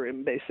 hire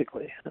him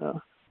basically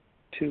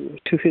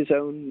to his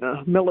own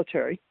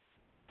military.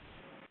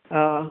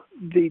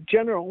 The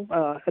general,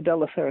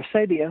 Adelus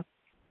Arasadia,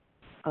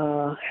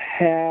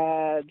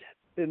 had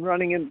been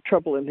running into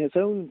trouble in his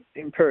own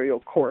imperial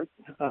court.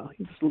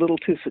 He was a little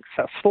too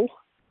successful.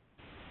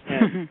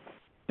 And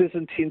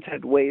Byzantines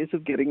had ways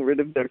of getting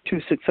rid of their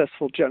too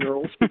successful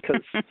generals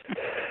because a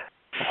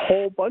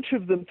whole bunch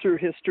of them through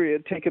history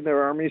had taken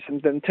their armies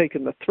and then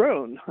taken the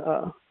throne.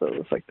 So it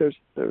was like there's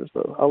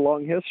a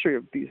long history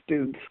of these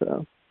dudes.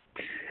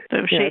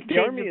 Shades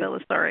of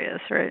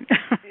Belisarius, right?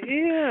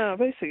 Yeah,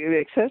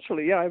 basically,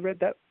 essentially, yeah. I read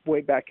that way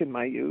back in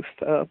my youth.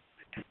 A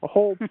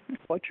whole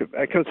bunch of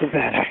echoes of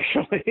that,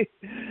 actually.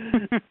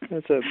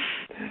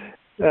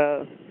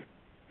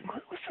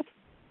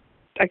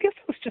 I guess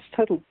it was just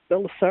titled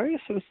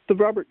Belisarius. It was the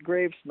Robert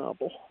Graves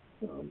novel.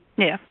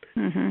 Yeah.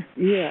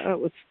 Yeah,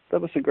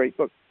 that was a great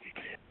book.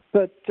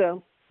 But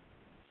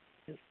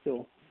it's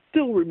still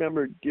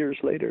remembered years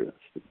later.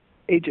 It's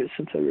ages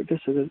since I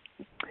revisited it.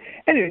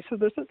 Anyway, so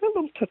there's a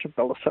little touch of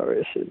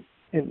Belisarius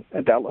in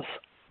Adelus.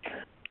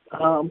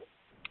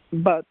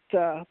 But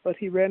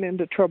he ran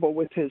into trouble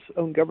with his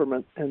own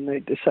government, and they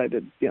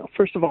decided,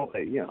 first of all,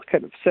 they,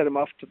 kind of set him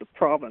off to the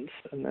province,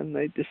 and then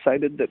they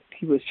decided that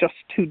he was just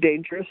too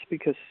dangerous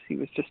because he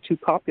was just too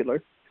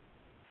popular.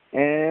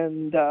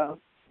 And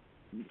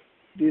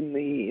in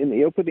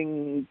the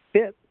opening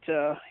bit,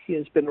 he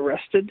has been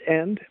arrested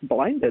and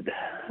blinded,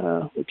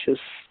 which is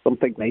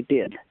something they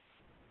did.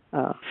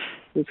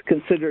 It's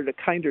considered a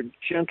kinder,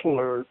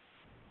 gentler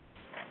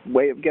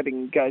way of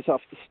getting guys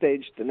off the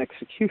stage than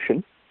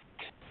execution.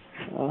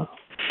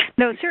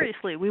 No,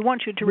 seriously, we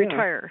want you to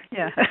retire.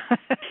 Yeah.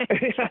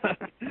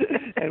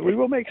 And we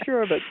will make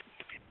sure of it.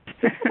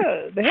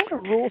 They had a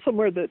rule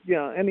somewhere that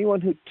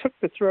anyone who took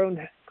the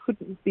throne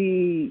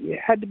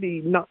had to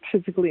be not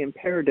physically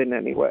impaired in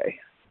any way,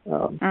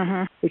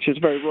 which is a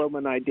very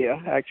Roman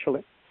idea,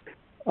 actually.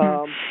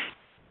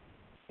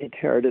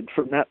 Inherited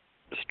from that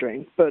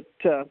strain. But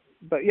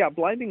yeah,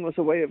 blinding was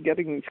a way of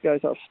getting these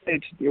guys off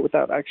stage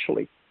without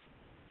actually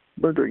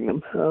murdering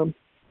them,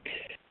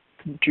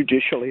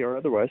 judicially or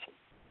otherwise.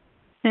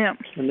 Yeah.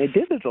 And they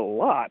did it a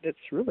lot.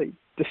 It's really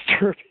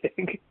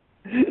disturbing.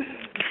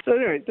 So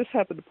anyway, this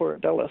happened to poor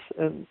Adelus,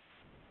 and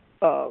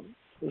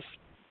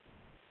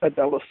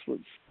Adelus was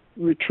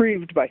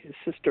retrieved by his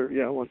sister.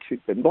 Once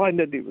he'd been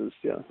blinded,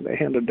 they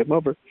handed him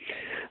over.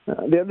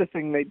 The other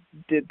thing they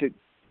did to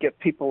get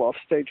people off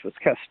stage was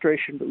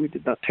castration, but we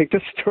did not take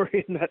the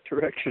story in that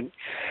direction.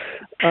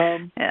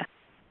 Yeah.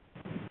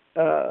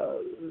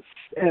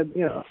 And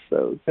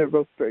so they're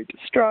both very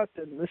distraught,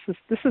 and this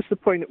is the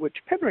point at which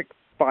Penric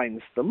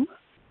finds them,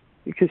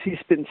 because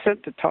he's been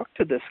sent to talk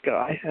to this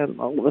guy, and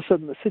all of a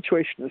sudden the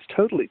situation has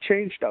totally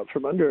changed out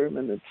from under him,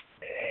 and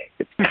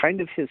it's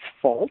kind of his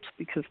fault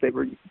because they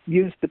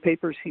used the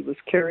papers he was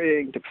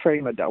carrying to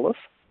frame Adelus.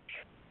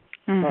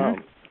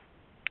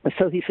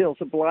 So he feels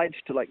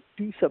obliged to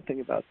do something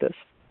about this.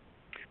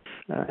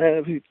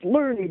 And we've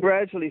learned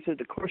gradually through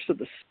the course of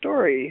the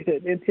story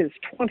that in his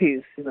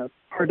 20s,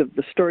 part of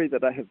the story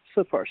that I have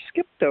so far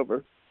skipped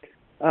over,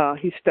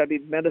 he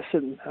studied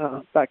medicine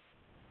back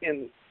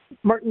in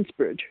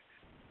Martinsbridge,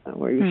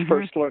 where he was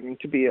first learning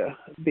to be a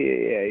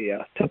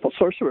temple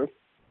sorcerer.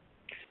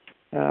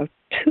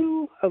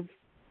 Two of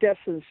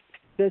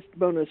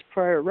Desdemona's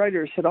prior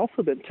writers had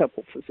also been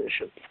temple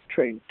physicians,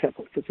 trained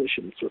temple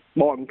physicians with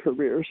long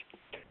careers.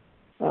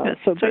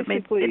 So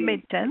basically, it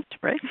made sense,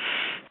 right?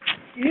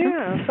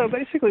 Yeah. So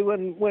basically,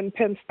 when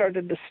Penn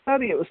started to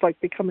study, it was like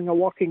becoming a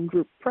walking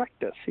group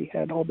practice. He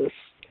had all this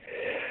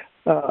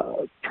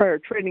prior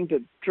training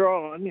to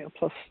draw on,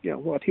 plus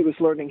what he was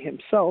learning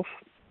himself,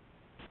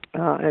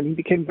 and he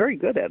became very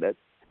good at it.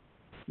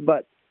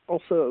 But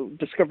also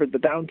discovered the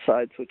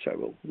downsides, which I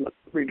will let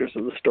readers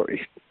of the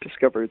story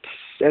discover. It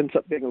ends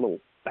up being a little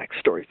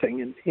backstory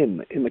thing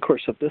in the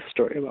course of this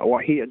story about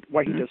why he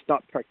does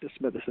not practice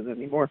medicine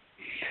anymore.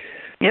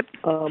 Yep.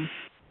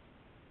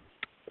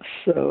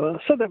 So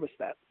there was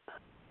that.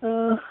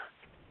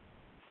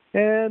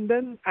 And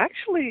then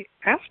actually,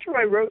 after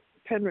I wrote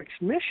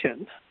Penric's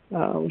Mission,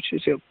 which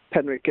is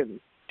Penric and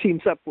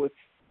teams up with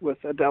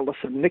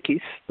Adelus and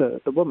Nikis,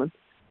 the woman,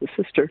 the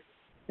sister,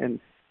 and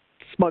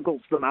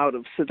smuggles them out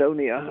of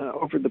Sidonia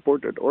over the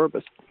border to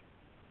Orbis.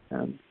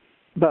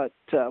 But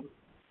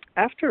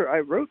after I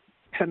wrote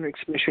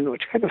Penric's Mission,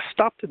 which kind of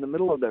stopped in the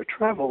middle of their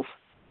travels,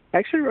 I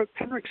actually wrote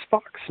Penric's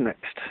Fox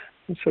next,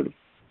 and sort of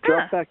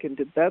dropped back and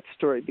did that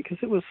story because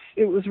it was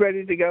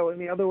ready to go,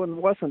 and the other one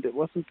wasn't. It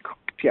wasn't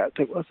cooked yet.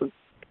 It wasn't.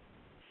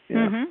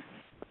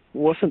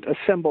 Wasn't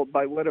assembled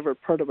by whatever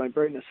part of my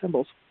brain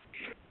assembles.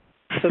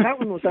 So that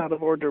one was out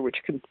of order,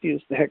 which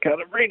confused the heck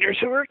out of readers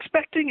who were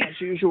expecting,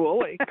 as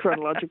usual, a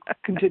chronological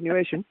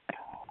continuation.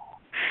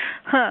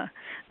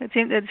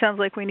 It sounds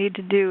like we need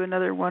to do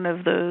another one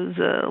of those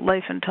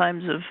life and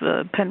times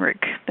of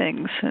Penric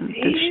things. And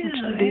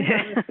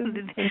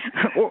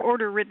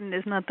order written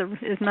is not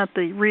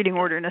the reading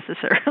order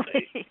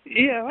necessarily.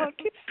 Well, it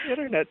keeps the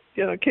internet.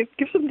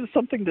 Gives them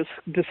something to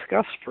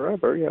discuss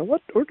forever.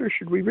 What order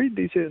should we read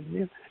these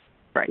in?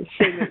 Right.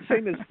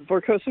 Same as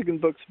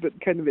Vorkosigan books, but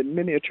kind of in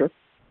miniature.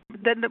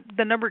 Then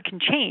the number can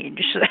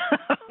change.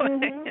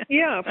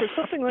 Yeah, for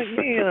something like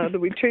me, do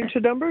we change the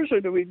numbers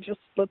or do we just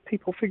let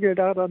people figure it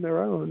out on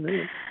their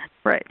own?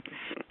 Right.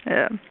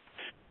 Yeah.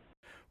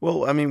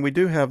 Well, I mean, we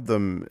do have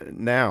them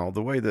now.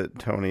 The way that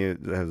Toni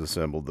has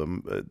assembled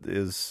them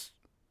is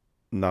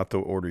not the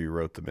order you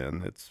wrote them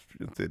in.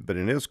 But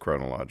it is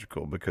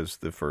chronological because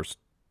the first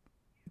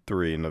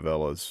three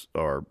novellas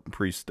are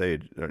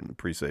presaged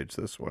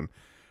this one,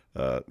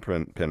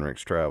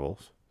 Penric's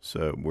Travels.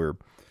 So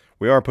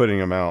we are putting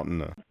them out in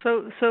the...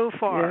 So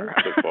far.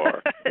 Yeah. So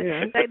far.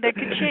 Yeah. That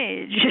could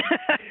change.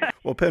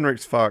 Well,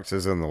 Penric's Fox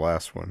is in the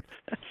last one.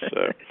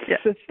 So,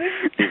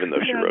 even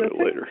though she wrote it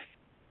later.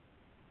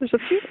 There's a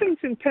few things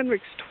in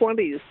Penric's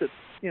 20s that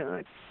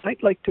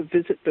I'd like to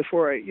visit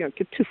before I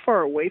get too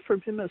far away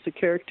from him as a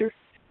character.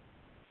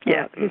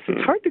 Yeah. It's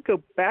hard to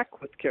go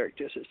back with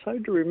characters. It's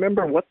hard to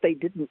remember what they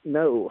didn't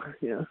know.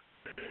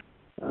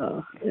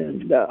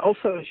 And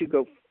also, as you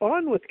go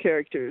on with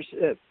characters,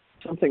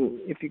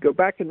 if you go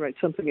back and write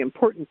something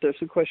important,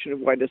 there's a question of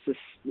why did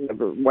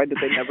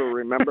they never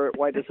remember it?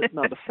 Why does it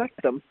not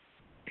affect them?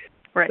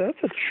 Right. So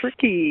that's a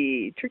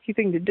tricky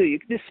thing to do. You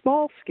can do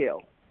small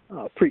scale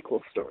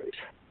prequel stories.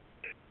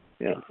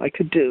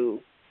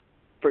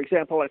 For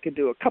example, I could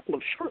do a couple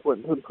of short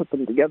ones and put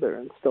them together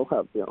and still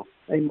have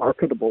a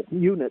marketable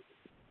unit.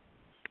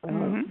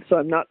 So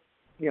I'm not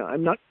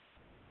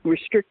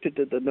restricted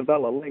to the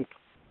novella length.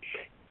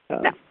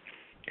 No.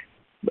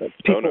 But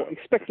people no.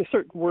 expect a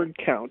certain word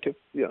count if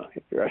you're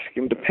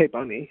asking them to pay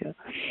money.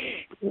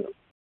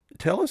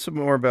 Tell us some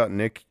more about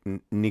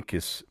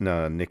Nikis,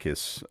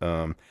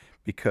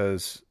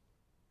 because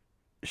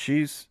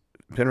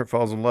Penric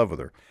falls in love with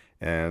her,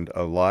 and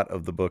a lot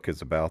of the book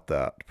is about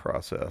that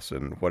process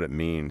and what it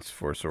means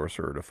for a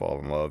sorcerer to fall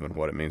in love, and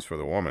what it means for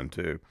the woman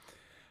too.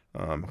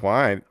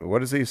 Why? What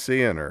does he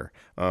see in her?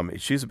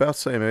 She's about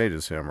the same age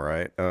as him,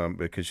 right?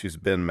 Because she's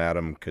been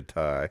Madame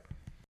Katai.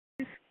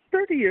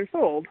 30 years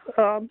old,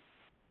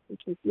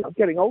 which is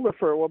getting older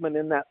for a woman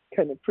in that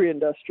kind of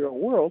pre-industrial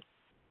world.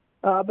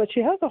 But she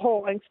has a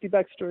whole angsty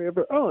backstory of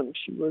her own.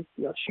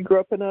 She grew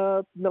up in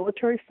a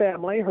military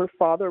family. Her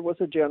father was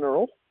a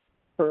general,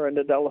 her and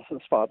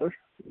Adelis's father.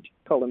 I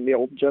call him the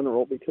old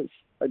general because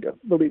I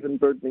don't believe in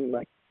burdening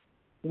my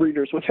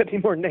readers with any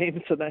more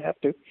names than I have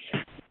to.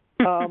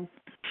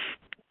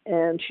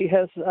 And she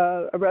has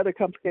a rather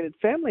complicated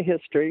family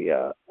history.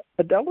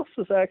 Adelis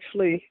is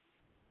actually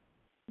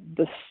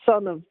the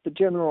son of the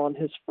general and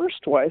his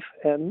first wife,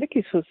 and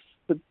Nikis was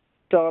the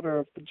daughter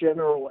of the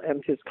general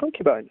and his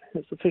concubine,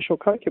 his official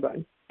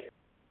concubine,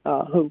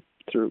 who,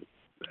 through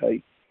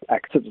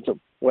accidents or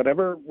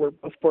whatever, were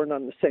both born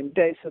on the same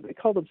day, so they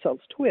call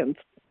themselves twins.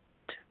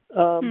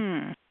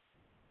 And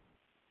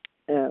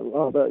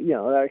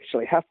they're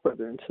actually half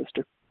brother and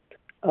sister,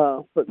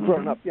 but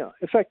grown up,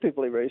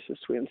 effectively raised as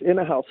twins in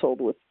a household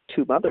with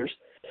two mothers,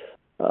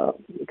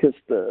 because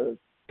the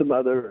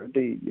mother,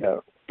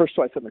 the first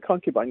wife and the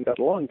concubine got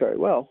along very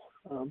well.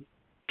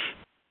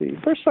 The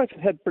first wife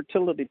had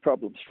fertility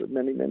problems for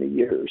many, many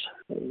years,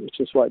 which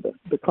is why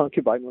the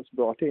concubine was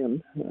brought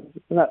in.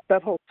 And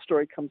that whole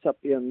story comes up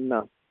in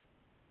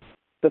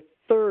the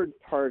third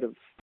part of...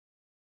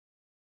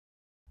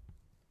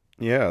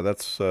 Yeah,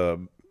 that's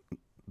The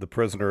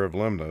Prisoner of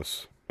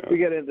Lemnos. We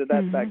get into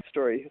that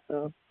backstory.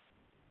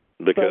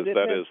 Because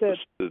that is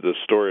the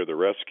story of the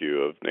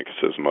rescue of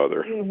Nikis's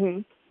mother.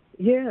 Mm-hmm.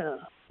 Yeah.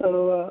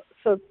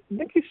 So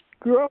Nikis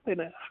grew up in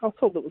a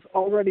household that was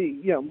already,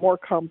 more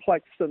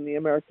complex than the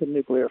American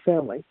nuclear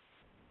family.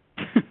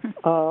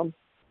 And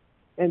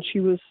she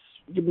was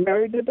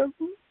married at a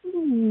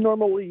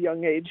normally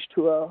young age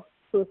to a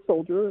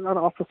soldier, an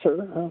officer,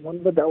 one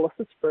of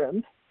Adelis's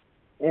friends.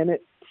 And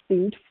it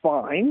seemed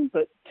fine,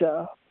 but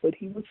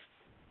he was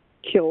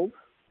killed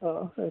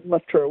and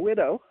left her a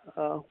widow,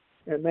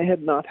 and they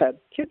had not had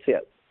kids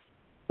yet.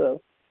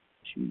 So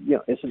she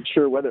isn't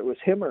sure whether it was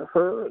him or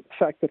her, or the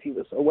fact that he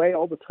was away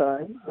all the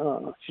time.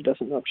 She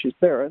doesn't know if she's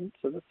barren,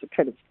 so that's the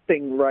kind of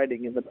thing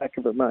riding in the back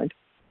of her mind.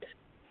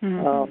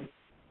 Mm-hmm.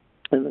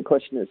 And the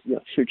question is,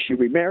 should she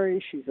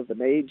remarry? She's of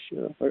an age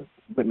where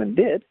women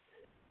did.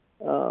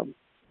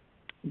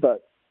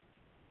 But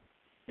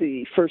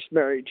the first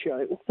marriage,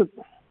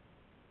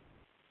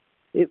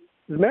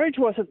 the marriage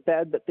wasn't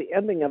bad, but the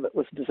ending of it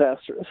was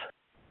disastrous.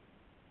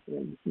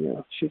 And,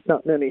 she's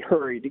not in any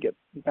hurry to get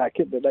back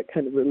into that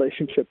kind of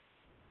relationship.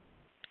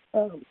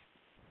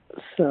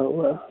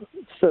 So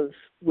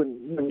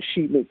when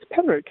she meets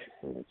Penric,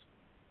 and is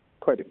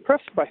quite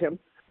impressed by him,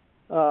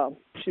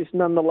 she's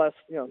nonetheless,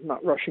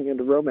 not rushing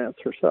into romance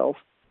herself.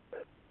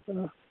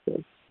 So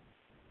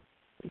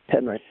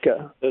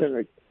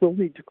Penric will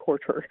need to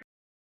court her.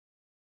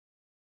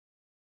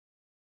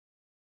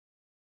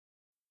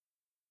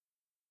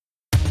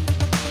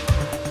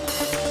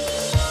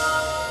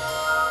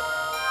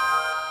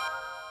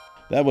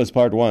 That was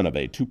part one of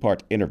a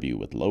two-part interview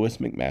with Lois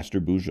McMaster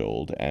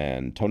Bujold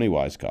and Toni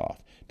Weisskopf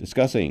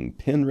discussing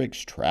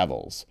Penric's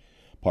travels.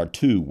 Part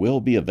two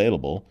will be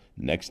available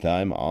next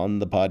time on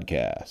the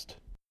podcast.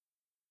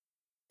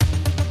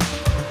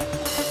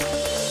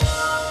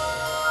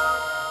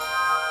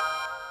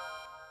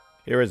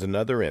 Here is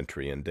another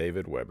entry in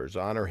David Weber's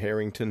Honor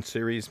Harrington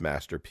series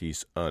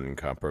masterpiece,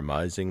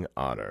 Uncompromising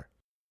Honor.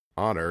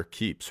 Honor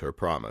keeps her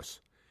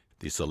promise.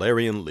 The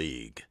Solarian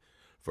League.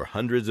 For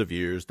hundreds of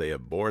years they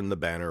have borne the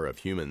banner of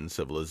human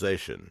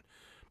civilization,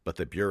 but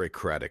the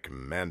bureaucratic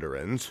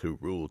mandarins who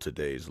rule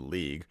today's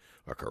League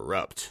are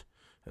corrupt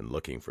and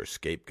looking for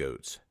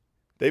scapegoats.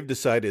 They've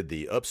decided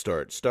the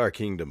upstart Star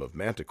Kingdom of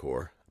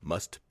Manticore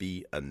must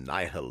be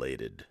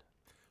annihilated.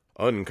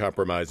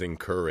 Uncompromising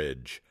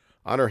courage.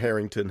 Honor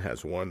Harrington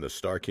has worn the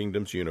Star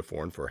Kingdom's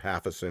uniform for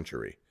half a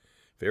century.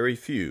 Very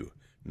few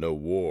know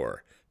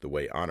war the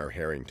way Honor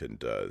Harrington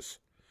does.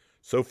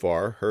 So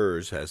far,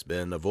 hers has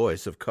been a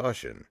voice of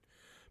caution.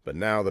 But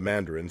now the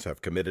Mandarins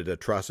have committed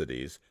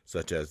atrocities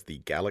such as the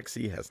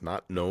galaxy has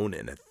not known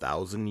in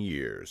 1,000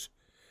 years.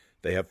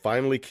 They have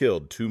finally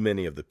killed too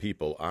many of the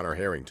people Honor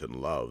Harrington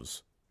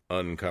loves.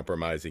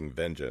 Uncompromising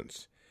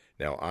vengeance.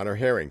 Now Honor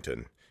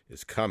Harrington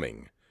is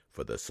coming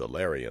for the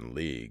Solarian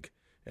League,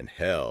 and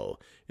hell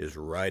is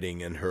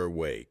riding in her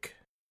wake.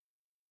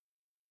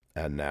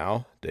 And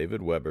now,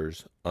 David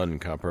Weber's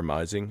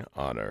Uncompromising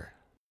Honor.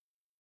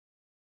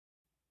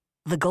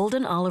 The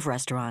Golden Olive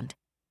Restaurant.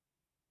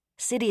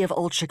 City of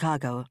Old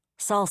Chicago,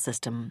 Sol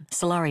System,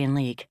 Solarian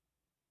League.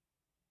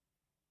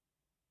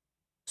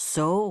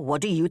 So, what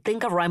do you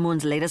think of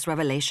Raimon's latest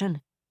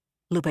revelation?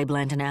 Lupe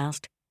Blanton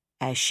asked.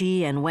 as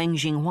she and Wang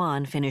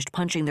Jinghuan finished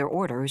punching their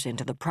orders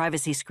into the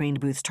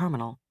privacy-screened booth's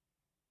terminal.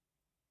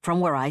 From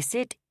where I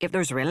sit, if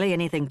there's really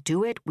anything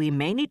to it, we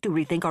may need to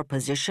rethink our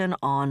position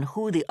on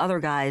who the other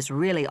guys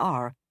really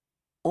are,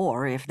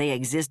 or if they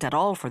exist at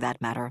all for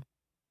that matter.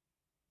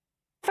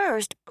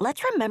 First,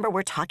 let's remember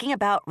we're talking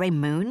about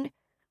Raymond,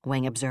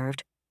 Wang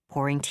observed,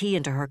 pouring tea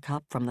into her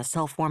cup from the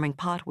self-warming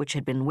pot which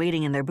had been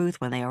waiting in their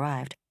booth when they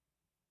arrived.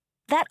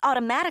 That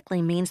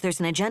automatically means there's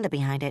an agenda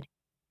behind it.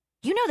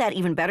 You know that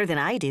even better than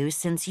I do,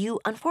 since you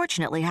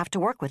unfortunately have to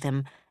work with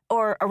him,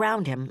 or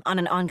around him, on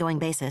an ongoing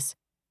basis.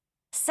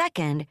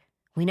 Second,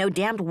 we know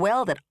damned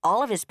well that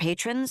all of his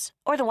patrons,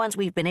 or the ones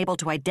we've been able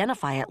to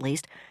identify at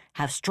least,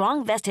 have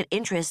strong vested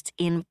interests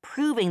in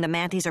proving the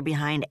Manties are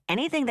behind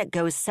anything that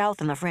goes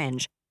south in the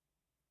fringe.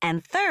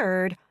 And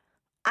third,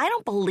 I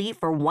don't believe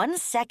for 1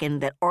 second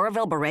that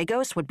Orville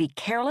Borregos would be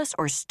careless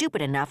or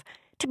stupid enough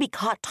to be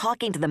caught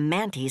talking to the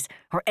Manties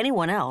or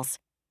anyone else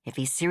if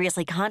he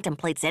seriously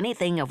contemplates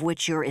anything of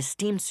which your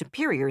esteemed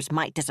superiors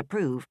might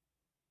disapprove.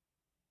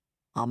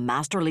 A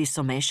masterly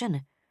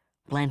summation,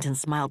 Blanton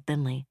smiled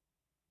thinly.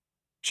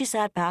 She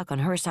sat back on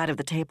her side of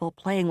the table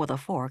playing with a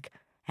fork,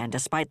 and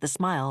despite the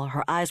smile,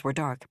 her eyes were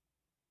dark.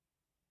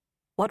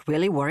 What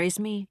really worries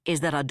me is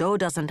that Ado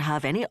doesn't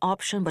have any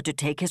option but to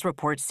take his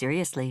reports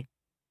seriously.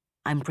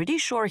 I'm pretty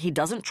sure he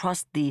doesn't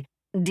trust the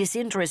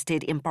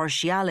disinterested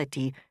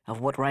impartiality of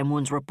what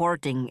Raimund's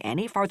reporting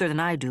any farther than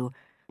I do,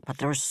 but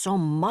there's so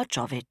much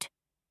of it.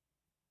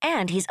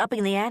 And he's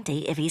upping the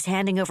ante if he's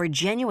handing over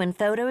genuine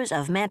photos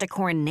of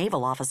Manticoran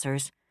naval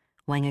officers,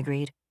 Wang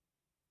agreed.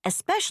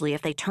 Especially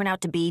if they turn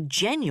out to be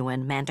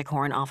genuine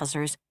Manticoran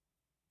officers.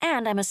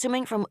 And I'm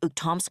assuming from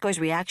Uktomskoy's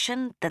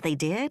reaction that they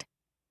did?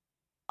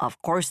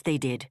 Of course they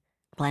did,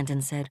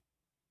 Blanton said.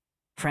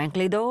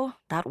 Frankly, though,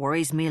 that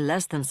worries me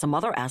less than some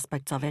other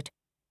aspects of it.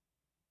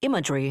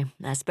 Imagery,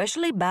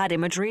 especially bad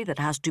imagery that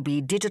has to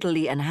be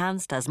digitally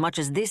enhanced as much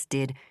as this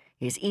did,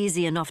 is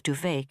easy enough to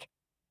fake.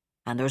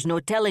 And there's no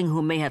telling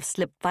who may have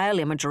slipped file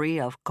imagery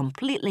of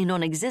completely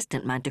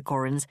non-existent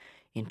Manticorans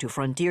into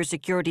Frontier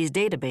Security's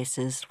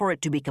databases for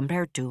it to be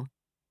compared to.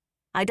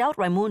 I doubt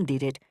Raimund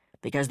did it,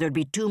 because there'd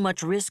be too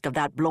much risk of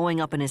that blowing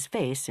up in his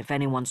face if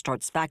anyone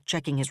starts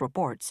fact-checking his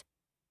reports.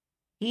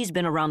 He's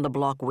been around the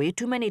block way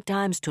too many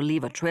times to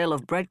leave a trail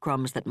of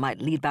breadcrumbs that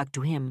might lead back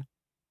to him.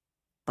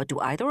 But do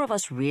either of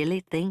us really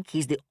think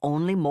he's the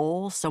only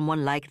mole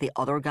someone like the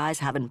other guys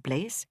have in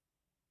place?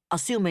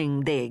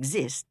 Assuming they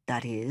exist,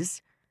 that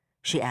is,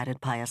 she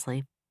added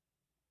piously.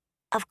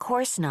 Of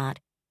course not.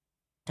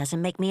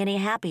 Doesn't make me any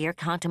happier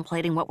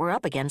contemplating what we're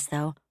up against,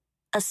 though.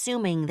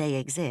 Assuming they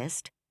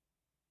exist.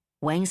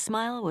 Wang's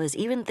smile was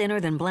even thinner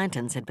than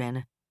Blanton's had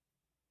been.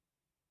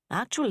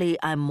 Actually,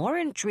 I'm more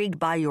intrigued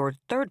by your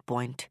third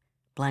point,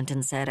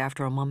 Blanton said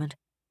after a moment.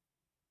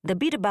 The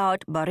bit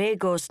about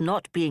Borregos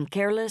not being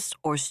careless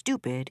or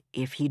stupid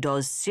if he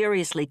does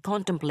seriously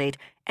contemplate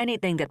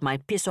anything that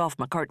might piss off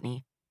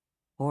McCartney,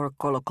 or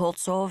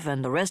Kolokoltsov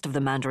and the rest of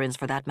the Mandarins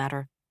for that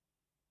matter.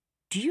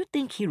 Do you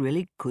think he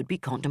really could be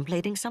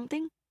contemplating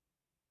something?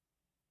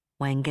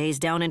 Wang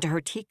gazed down into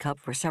her teacup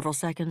for several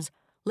seconds,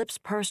 lips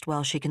pursed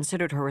while she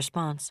considered her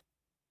response.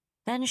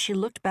 Then she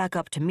looked back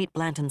up to meet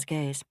Blanton's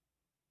gaze.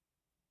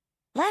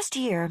 Last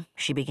year,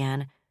 she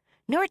began,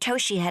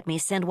 Noritoshi had me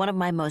send one of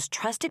my most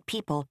trusted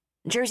people,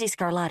 Jerzy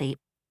Scarlatti.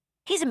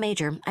 He's a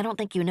major, I don't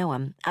think you know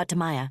him, out to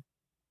Maya.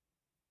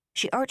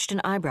 She arched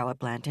an eyebrow at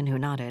Blanton, who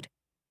nodded.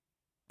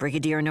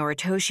 Brigadier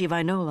Noritoshi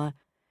Vainola,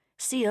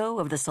 CO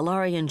of the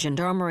Solarian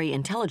Gendarmerie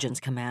Intelligence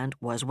Command,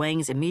 was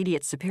Wang's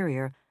immediate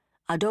superior,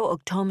 Ado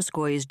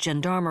Uktomskoy's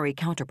gendarmerie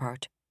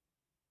counterpart.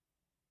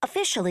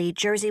 Officially,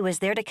 Jerzy was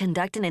there to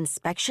conduct an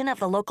inspection of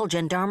the local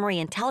gendarmerie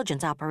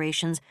intelligence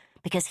operations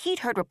because he'd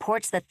heard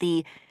reports that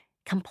the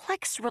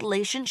complex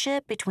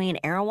relationship between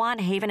Erewhon,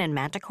 Haven, and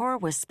Manticore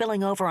was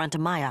spilling over onto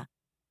Maya.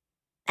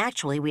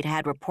 Actually, we'd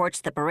had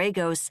reports that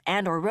Borregos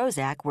and or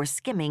Rozak were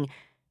skimming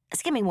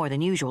more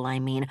than usual, I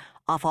mean,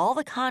 off all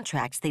the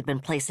contracts they'd been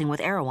placing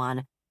with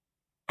Erewhon.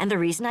 And the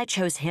reason I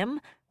chose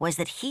him was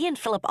that he and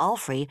Philip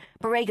Alfrey,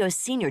 Borregos'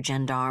 senior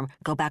gendarme,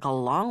 go back a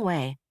long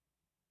way.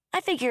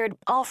 I figured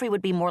Alfrey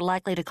would be more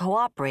likely to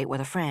cooperate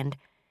with a friend.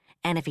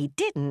 And if he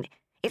didn't,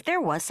 if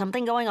there was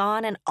something going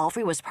on and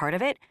Alfrey was part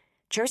of it,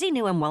 Jerzy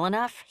knew him well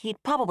enough,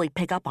 he'd probably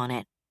pick up on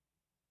it.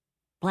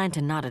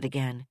 Blanton nodded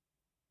again.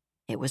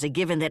 It was a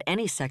given that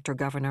any sector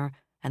governor,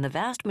 and the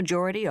vast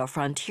majority of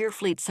Frontier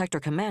Fleet sector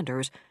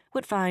commanders,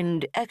 would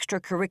find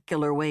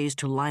extracurricular ways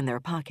to line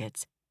their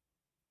pockets.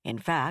 In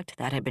fact,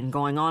 that had been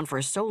going on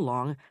for so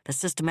long, the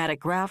systematic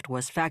graft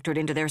was factored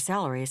into their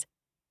salaries.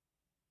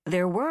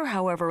 There were,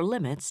 however,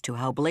 limits to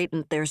how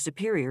blatant their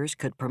superiors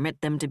could permit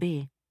them to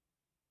be.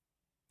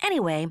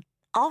 Anyway,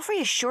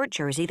 Alfrey assured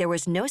Jerzy there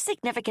was no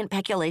significant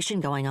peculation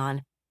going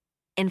on.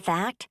 In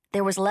fact,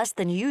 there was less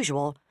than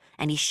usual,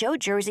 and he showed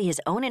Jerzy his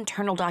own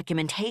internal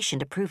documentation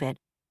to prove it.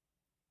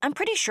 I'm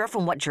pretty sure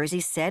from what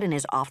Jerzy said in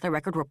his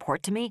off-the-record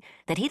report to me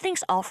that he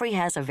thinks Alfrey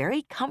has a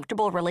very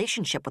comfortable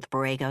relationship with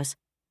Borregos,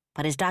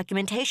 but his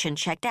documentation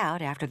checked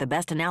out after the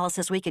best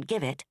analysis we could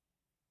give it.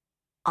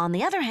 On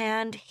the other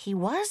hand, he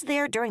was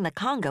there during the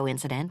Congo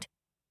incident.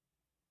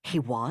 He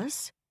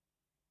was?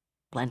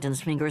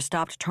 Blenton's fingers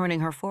stopped turning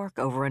her fork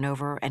over and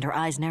over, and her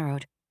eyes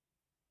narrowed.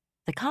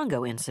 The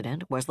Congo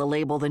incident was the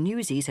label the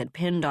Newsies had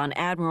pinned on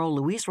Admiral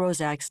Louis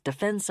Rozak's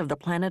defense of the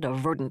planet of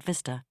Verdant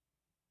Vista.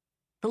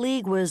 The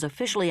League was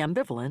officially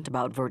ambivalent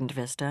about Verdant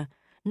Vista,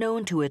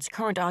 known to its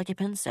current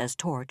occupants as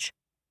Torch.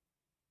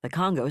 The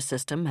Congo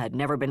system had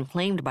never been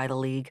claimed by the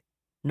League,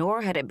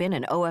 nor had it been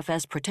an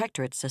OFS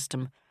protectorate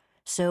system,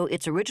 so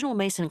its original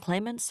Mason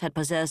claimants had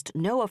possessed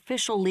no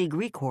official League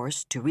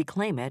recourse to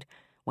reclaim it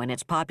when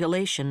its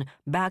population,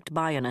 backed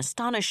by an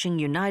astonishing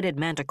united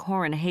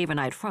Manticoran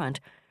Havenite front,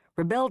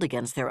 rebelled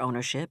against their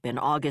ownership in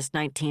August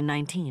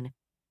 1919.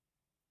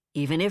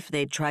 Even if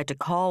they'd tried to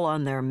call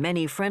on their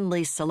many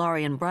friendly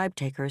Solarian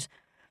bribe-takers,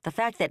 the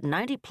fact that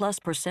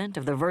 90+%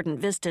 of the Verdant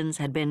Vistans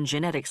had been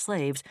genetic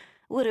slaves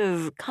would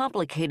have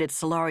complicated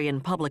Solarian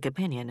public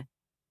opinion.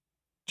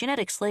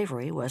 Genetic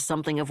slavery was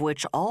something of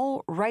which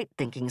all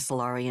right-thinking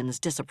Solarians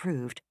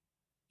disapproved,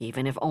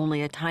 even if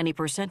only a tiny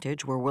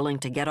percentage were willing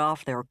to get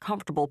off their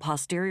comfortable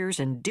posteriors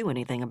and do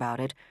anything about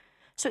it,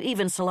 so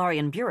even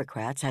Solarian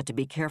bureaucrats had to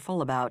be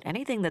careful about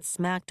anything that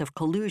smacked of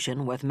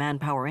collusion with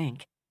Manpower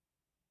Inc.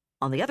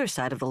 On the other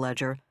side of the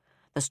ledger,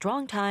 the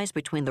strong ties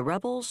between the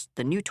rebels,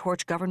 the new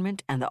Torch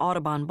government, and the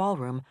Audubon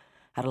Ballroom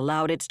had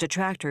allowed its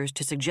detractors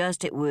to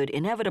suggest it would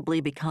inevitably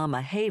become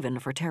a haven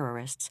for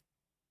terrorists.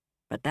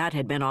 But that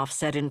had been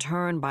offset in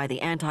turn by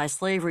the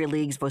Anti-Slavery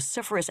League's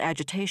vociferous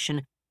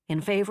agitation in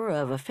favor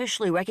of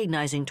officially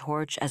recognizing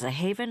Torch as a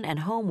haven and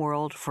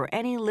homeworld for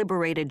any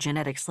liberated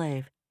genetic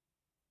slave.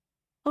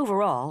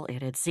 Overall,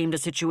 it had seemed a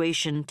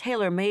situation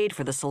tailor-made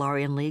for the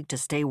Solarian League to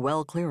stay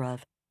well clear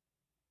of,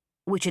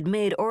 which had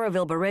made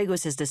Oroville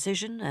Barregos'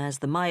 decision as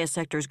the Maya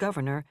sector's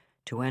governor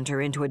to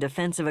enter into a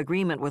defensive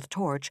agreement with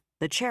Torch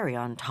the cherry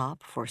on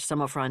top for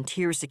some of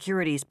Frontier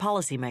Security's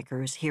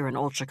policymakers here in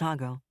Old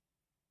Chicago.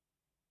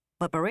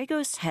 But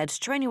Barregos had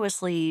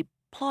strenuously,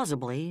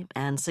 plausibly,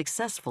 and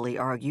successfully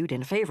argued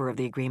in favor of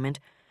the agreement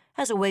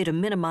as a way to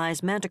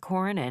minimize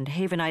Manticoran and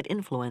Havenite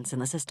influence in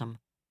the system.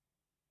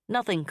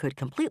 Nothing could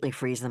completely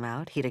freeze them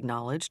out, he'd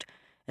acknowledged,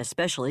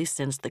 especially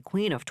since the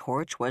Queen of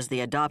Torch was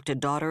the adopted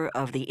daughter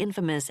of the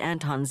infamous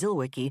Anton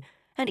Zilwicki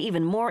and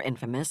even more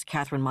infamous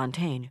Catherine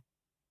Montaigne.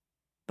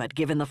 But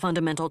given the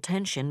fundamental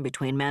tension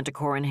between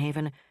Manticore and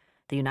Haven,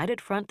 the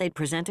united front they'd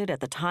presented at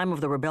the time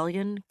of the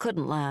rebellion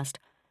couldn't last,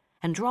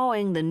 and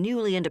drawing the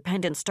newly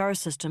independent star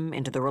system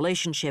into the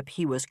relationship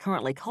he was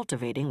currently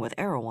cultivating with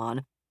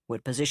Erewhon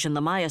would position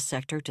the Maya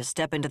sector to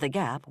step into the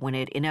gap when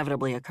it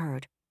inevitably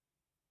occurred.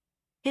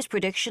 His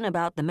prediction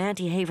about the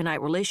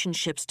Manti-Havenite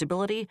relationship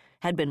stability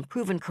had been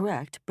proven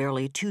correct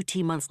barely 2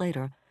 T-months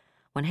later,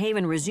 when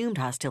Haven resumed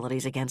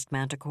hostilities against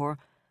Manticore,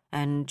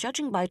 and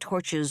judging by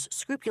Torch's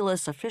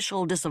scrupulous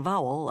official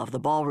disavowal of the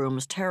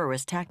ballroom's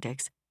terrorist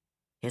tactics,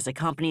 his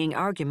accompanying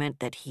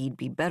argument that he'd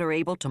be better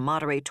able to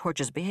moderate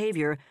Torch's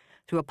behavior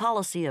through a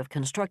policy of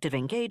constructive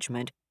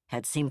engagement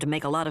had seemed to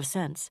make a lot of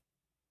sense.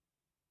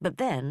 But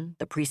then,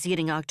 the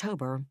preceding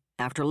October,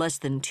 after less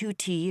than 2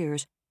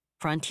 T-years,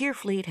 Frontier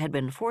Fleet had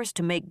been forced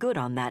to make good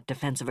on that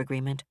defensive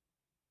agreement.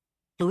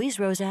 Louis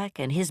Rozak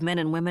and his men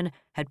and women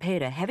had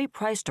paid a heavy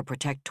price to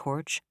protect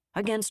Torch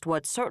against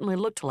what certainly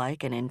looked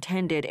like an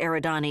intended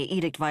Eridani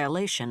edict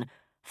violation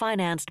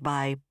financed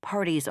by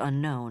parties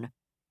unknown.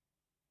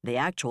 The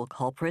actual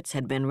culprits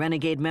had been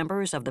renegade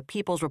members of the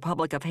People's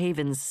Republic of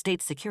Haven's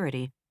state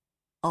security,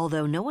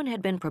 although no one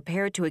had been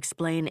prepared to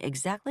explain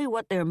exactly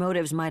what their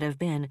motives might have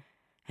been,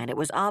 and it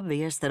was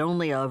obvious that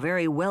only a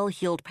very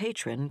well-heeled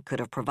patron could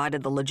have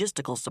provided the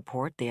logistical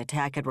support the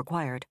attack had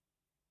required.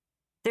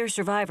 Their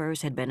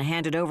survivors had been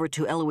handed over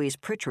to Eloise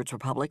Pritchard's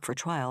Republic for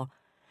trial,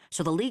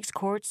 so the League's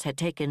courts had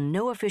taken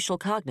no official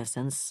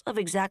cognizance of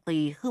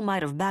exactly who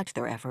might have backed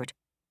their effort,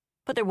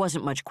 but there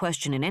wasn't much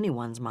question in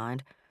anyone's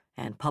mind,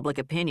 and public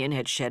opinion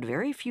had shed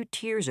very few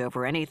tears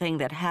over anything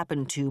that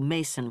happened to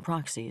Mason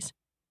proxies.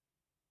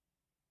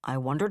 I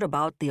wondered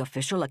about the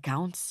official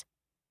accounts,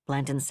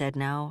 Blanton said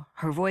now,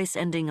 her voice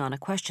ending on a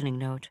questioning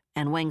note,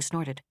 and Wang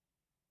snorted.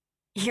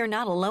 You're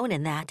not alone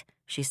in that,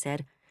 she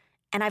said,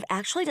 and I've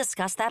actually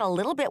discussed that a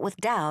little bit with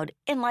Dowd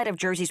in light of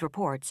Jersey's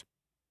reports.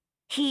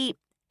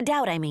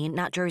 Dowd I mean,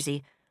 not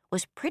Jersey,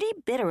 was pretty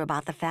bitter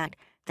about the fact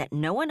that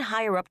no one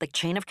higher up the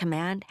chain of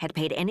command had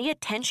paid any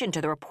attention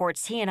to the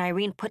reports he and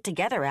Irene put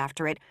together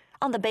after it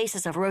on the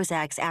basis of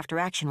Rozak's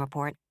after-action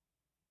report.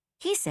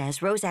 He says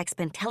Rozak's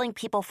been telling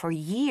people for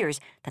years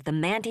that the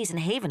Mantis and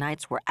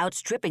Havenites were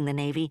outstripping the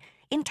Navy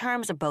in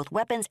terms of both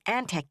weapons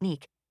and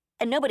technique,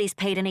 and nobody's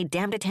paid any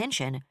damned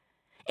attention.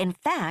 In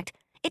fact,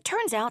 it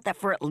turns out that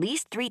for at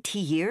least 3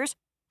 T-years,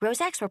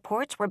 Rozak's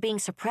reports were being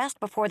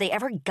suppressed before they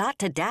ever got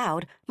to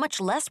Dowd,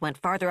 much less went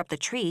farther up the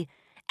tree,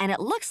 and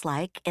it looks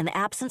like, in the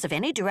absence of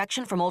any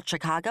direction from Old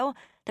Chicago,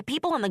 the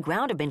people on the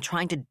ground have been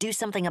trying to do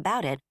something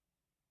about it.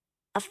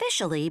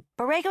 Officially,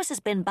 Barregos has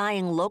been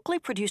buying locally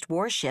produced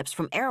warships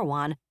from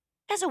Erewhon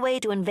as a way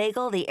to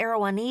inveigle the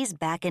Erewhonese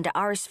back into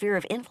our sphere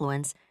of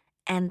influence,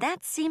 and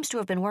that seems to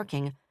have been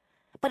working.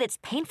 but it's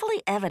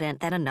painfully evident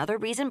that another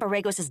reason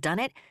Borregos has done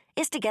it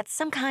is to get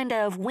some kind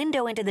of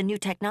window into the new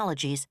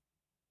technologies.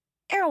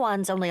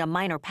 Erewhon's only a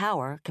minor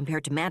power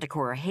compared to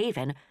Manticore or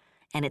Haven,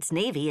 and its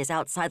navy is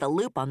outside the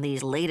loop on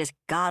these latest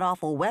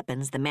god-awful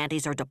weapons the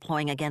Manties are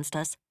deploying against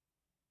us.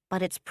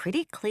 But it's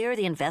pretty clear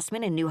the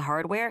investment in new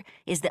hardware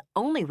is the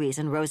only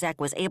reason Rozak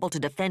was able to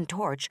defend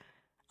Torch,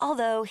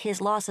 although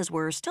his losses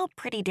were still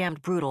pretty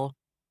damned brutal.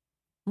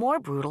 More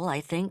brutal, I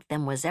think,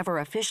 than was ever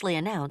officially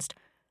announced,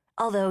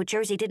 although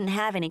Jersey didn't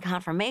have any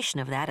confirmation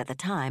of that at the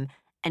time,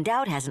 and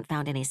Dowd hasn't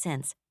found any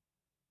since.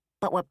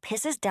 But what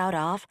pisses Dowd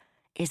off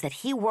is that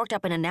he worked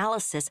up an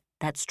analysis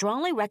that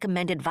strongly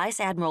recommended Vice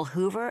Admiral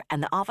Hoover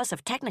and the Office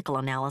of Technical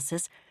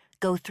Analysis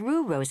go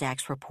through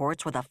Rozak's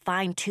reports with a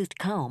fine-toothed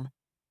comb.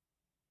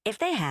 If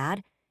they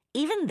had,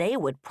 even they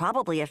would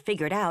probably have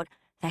figured out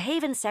the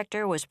Haven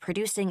sector was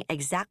producing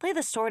exactly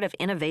the sort of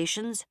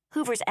innovations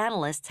Hoover's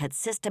analysts had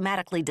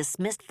systematically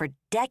dismissed for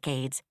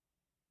decades.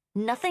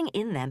 Nothing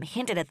in them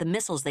hinted at the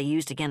missiles they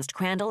used against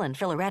Crandall and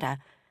Filaretta,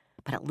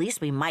 but at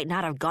least we might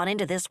not have gone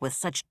into this with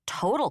such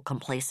total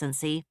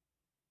complacency.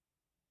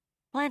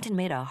 Blanton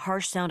made a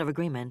harsh sound of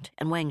agreement,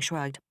 and Wang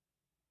shrugged.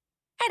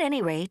 At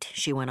any rate,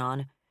 she went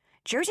on,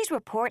 Jersey's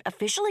report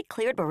officially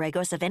cleared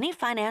Borregos of any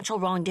financial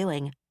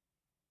wrongdoing.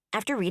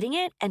 After reading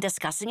it and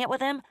discussing it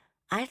with him,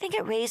 I think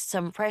it raised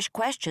some fresh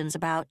questions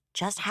about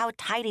just how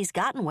tight he's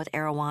gotten with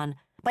Erewhon,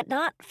 but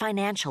not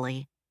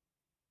financially.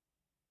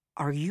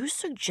 Are you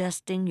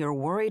suggesting you're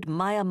worried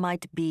Maya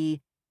might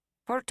be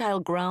fertile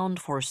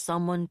ground for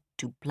someone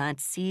to plant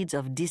seeds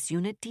of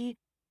disunity,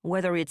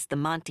 whether it's the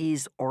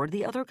Monties or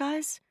the other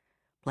guys?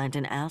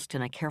 Blanton asked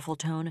in a careful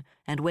tone,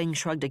 and Wing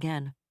shrugged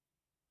again.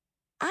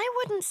 I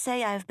wouldn't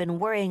say I've been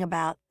worrying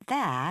about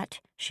that,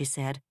 she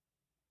said.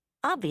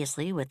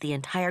 Obviously, with the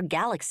entire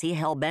galaxy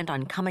hell-bent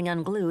on coming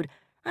unglued,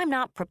 I'm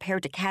not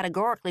prepared to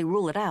categorically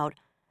rule it out,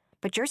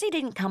 but Jersey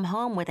didn't come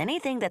home with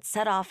anything that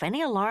set off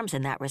any alarms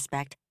in that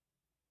respect.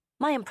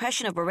 My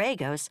impression of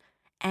Borregos,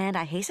 and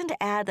I hasten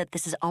to add that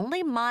this is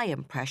only my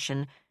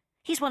impression,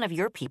 he's one of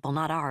your people,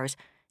 not ours,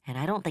 and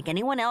I don't think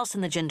anyone else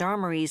in the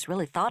gendarmeries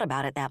really thought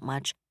about it that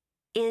much,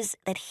 is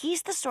that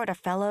he's the sort of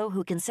fellow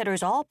who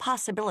considers all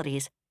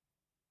possibilities.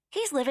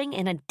 He's living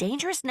in a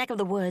dangerous neck of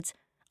the woods,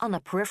 on the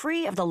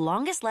periphery of the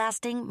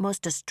longest-lasting,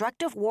 most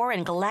destructive war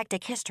in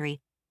galactic history,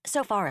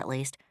 so far at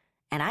least,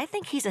 and I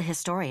think he's a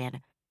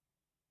historian.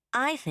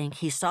 I think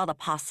he saw the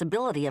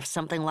possibility of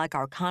something like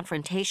our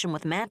confrontation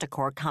with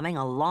Manticore coming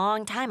a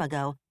long time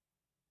ago,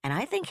 and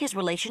I think his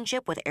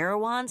relationship with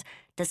Erewhon's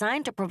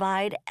designed to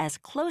provide as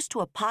close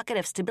to a pocket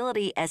of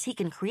stability as he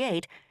can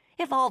create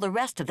if all the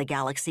rest of the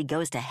galaxy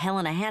goes to hell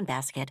in a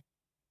handbasket.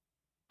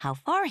 How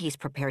far he's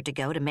prepared to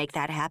go to make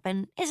that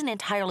happen is an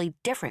entirely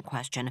different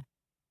question,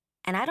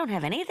 and I don't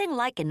have anything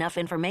like enough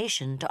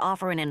information to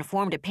offer an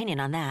informed opinion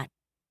on that.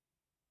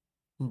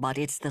 But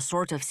it's the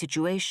sort of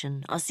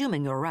situation,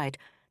 assuming you're right,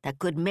 that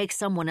could make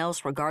someone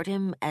else regard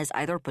him as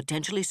either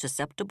potentially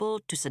susceptible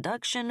to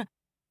seduction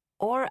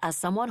or as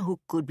someone who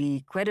could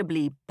be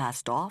credibly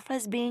passed off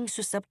as being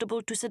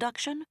susceptible to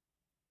seduction?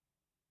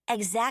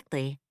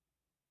 Exactly.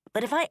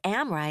 But if I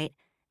am right,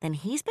 then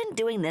he's been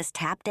doing this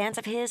tap dance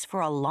of his for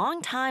a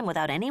long time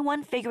without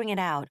anyone figuring it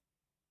out.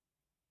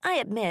 I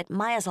admit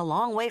Maya's a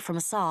long way from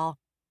Saul,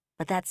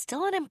 but that's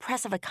still an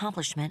impressive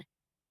accomplishment.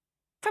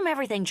 From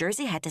everything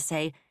Jersey had to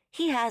say,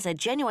 he has a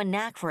genuine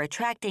knack for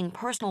attracting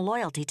personal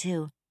loyalty,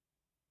 too.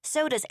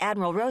 So does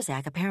Admiral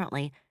Rozak,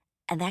 apparently,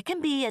 and that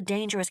can be a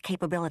dangerous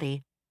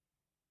capability.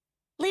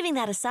 Leaving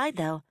that aside,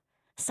 though,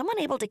 someone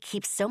able to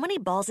keep so many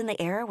balls in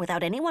the air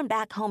without anyone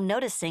back home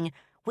noticing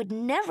would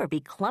never be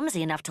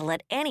clumsy enough to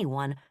let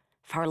anyone,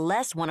 far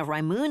less one of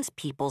Raimoon's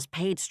people's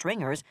paid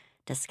stringers,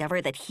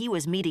 discover that he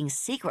was meeting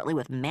secretly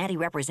with Manty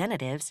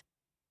representatives.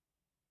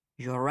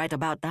 You're right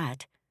about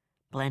that,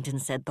 Blanton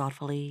said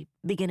thoughtfully,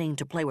 beginning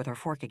to play with her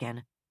fork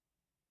again.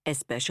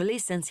 Especially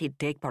since he'd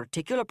take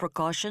particular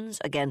precautions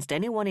against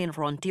anyone in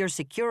Frontier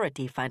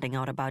Security finding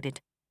out about it.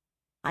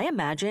 I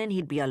imagine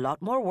he'd be a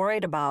lot more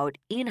worried about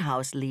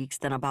in-house leaks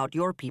than about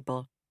your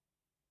people.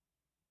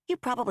 You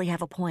probably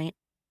have a point.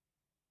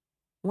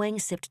 Wang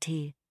sipped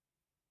tea.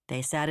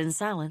 They sat in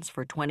silence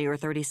for 20 or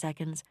 30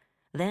 seconds.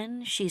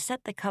 Then she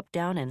set the cup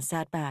down and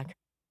sat back.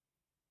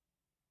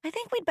 I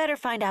think we'd better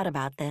find out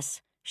about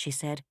this, she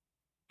said,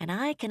 and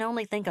I can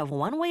only think of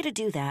one way to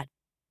do that.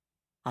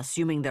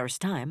 Assuming there's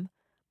time,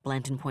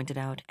 Blanton pointed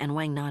out, and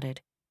Wang nodded.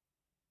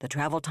 The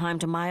travel time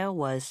to Maya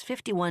was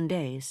 51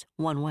 days,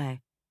 one way.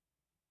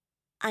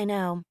 I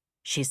know,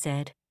 she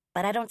said,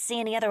 but I don't see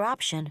any other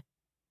option.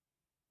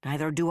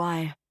 Neither do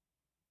I.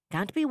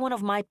 Can't be one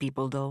of my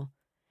people, though.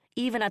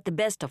 Even at the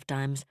best of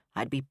times,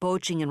 I'd be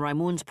poaching in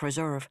Raimoon's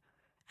preserve,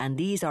 and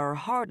these are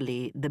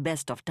hardly the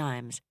best of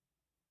times.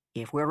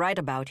 If we're right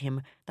about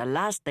him, the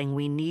last thing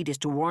we need is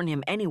to warn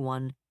him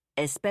anyone,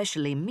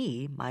 especially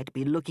me, might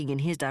be looking in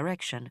his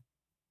direction.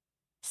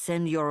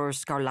 Send your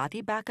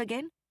Scarlatti back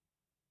again?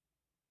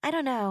 I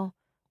don't know,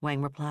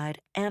 Wang replied,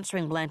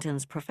 answering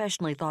Blanton's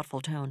professionally thoughtful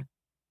tone.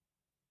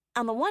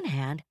 On the one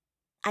hand,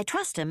 I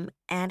trust him,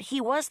 and he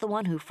was the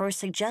one who first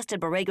suggested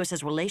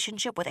Borregos'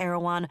 relationship with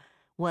Erewhon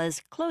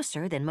was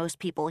closer than most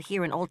people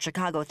here in old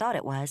Chicago thought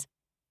it was.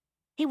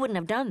 He wouldn't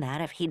have done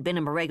that if he'd been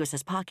in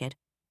Borregos' pocket.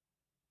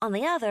 On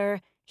the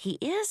other, he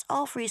is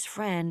Alfrey's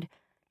friend,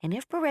 and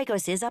if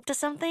Borregos is up to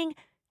something,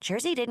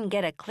 Jersey didn't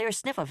get a clear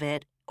sniff of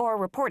it, or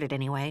reported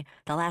anyway,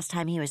 the last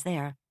time he was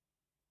there.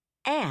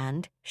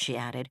 And, she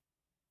added,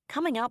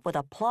 coming up with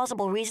a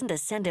plausible reason to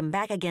send him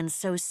back again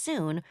so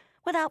soon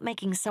without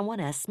making someone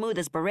as smooth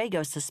as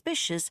Borregos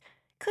suspicious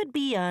could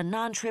be a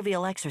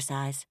non-trivial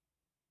exercise.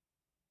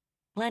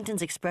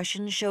 Blanton's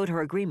expression showed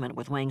her agreement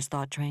with Wang's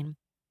thought train.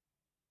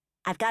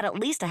 I've got at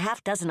least a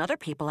half-dozen other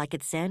people I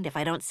could send if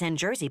I don't send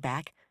Jersey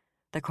back,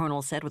 the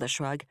colonel said with a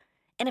shrug.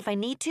 And if I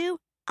need to,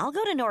 I'll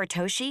go to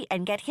Noritoshi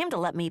and get him to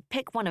let me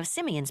pick one of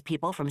Simeon's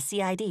people from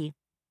CID.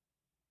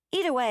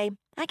 Either way,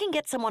 I can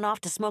get someone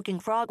off to Smoking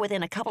Frog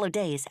within a couple of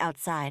days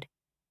outside.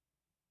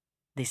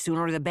 The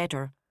sooner the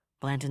better,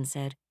 Blanton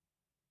said.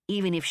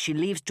 Even if she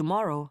leaves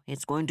tomorrow,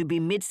 it's going to be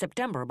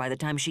mid-September by the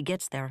time she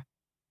gets there.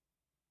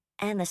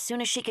 And the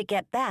soonest she could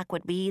get back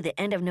would be the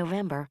end of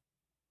November,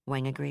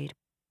 Wang agreed.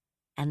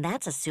 And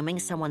that's assuming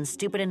someone's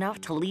stupid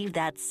enough to leave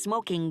that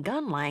smoking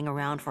gun lying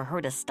around for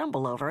her to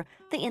stumble over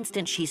the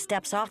instant she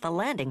steps off the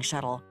landing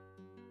shuttle.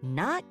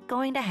 Not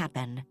going to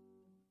happen.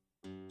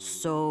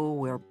 So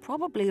we're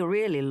probably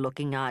really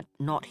looking at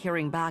not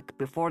hearing back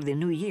before the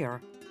new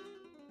year.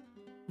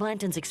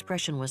 Blanton's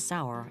expression was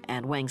sour,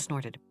 and Wang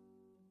snorted.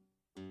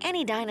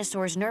 Any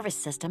dinosaur's nervous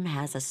system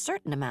has a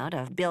certain amount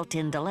of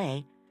built-in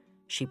delay,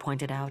 she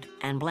pointed out,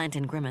 and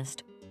Blanton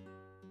grimaced.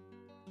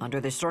 Under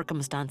the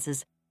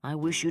circumstances, I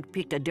wish you'd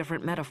picked a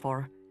different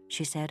metaphor,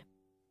 she said.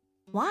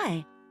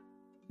 Why?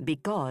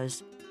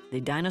 Because the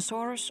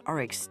dinosaurs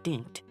are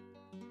extinct,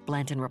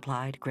 Blanton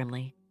replied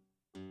grimly.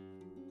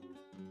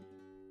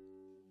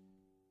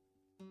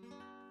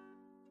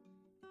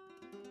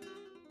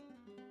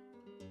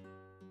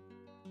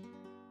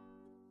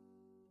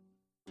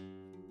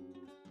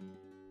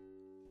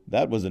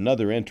 That was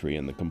another entry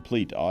in the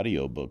complete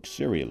audiobook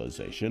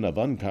serialization of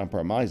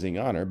Uncompromising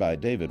Honor by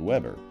David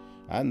Weber.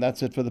 And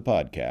that's it for the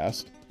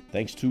podcast.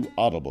 Thanks to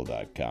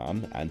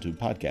Audible.com and to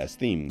podcast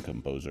theme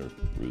composer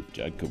Ruth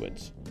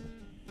Judkowitz.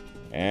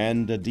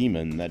 And a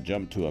demon that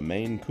jumped to a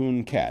Maine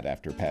Coon cat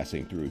after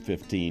passing through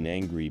 15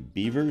 angry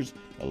beavers,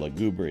 a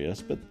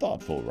lugubrious but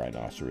thoughtful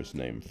rhinoceros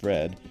named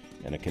Fred,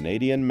 and a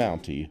Canadian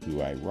Mountie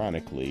who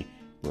ironically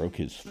broke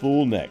his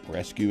full neck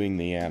rescuing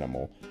the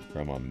animal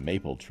from a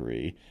maple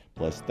tree,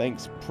 plus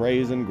thanks,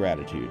 praise, and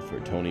gratitude for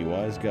Toni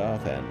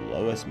Weisskopf and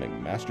Lois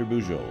McMaster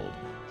Bujold,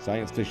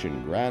 science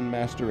fiction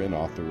grandmaster and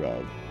author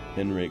of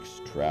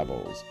Penric's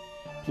Travels.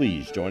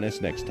 Please join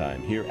us next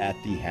time here at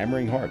the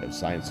hammering heart of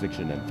science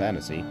fiction and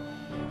fantasy,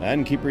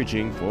 and keep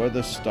reaching for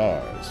the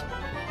stars.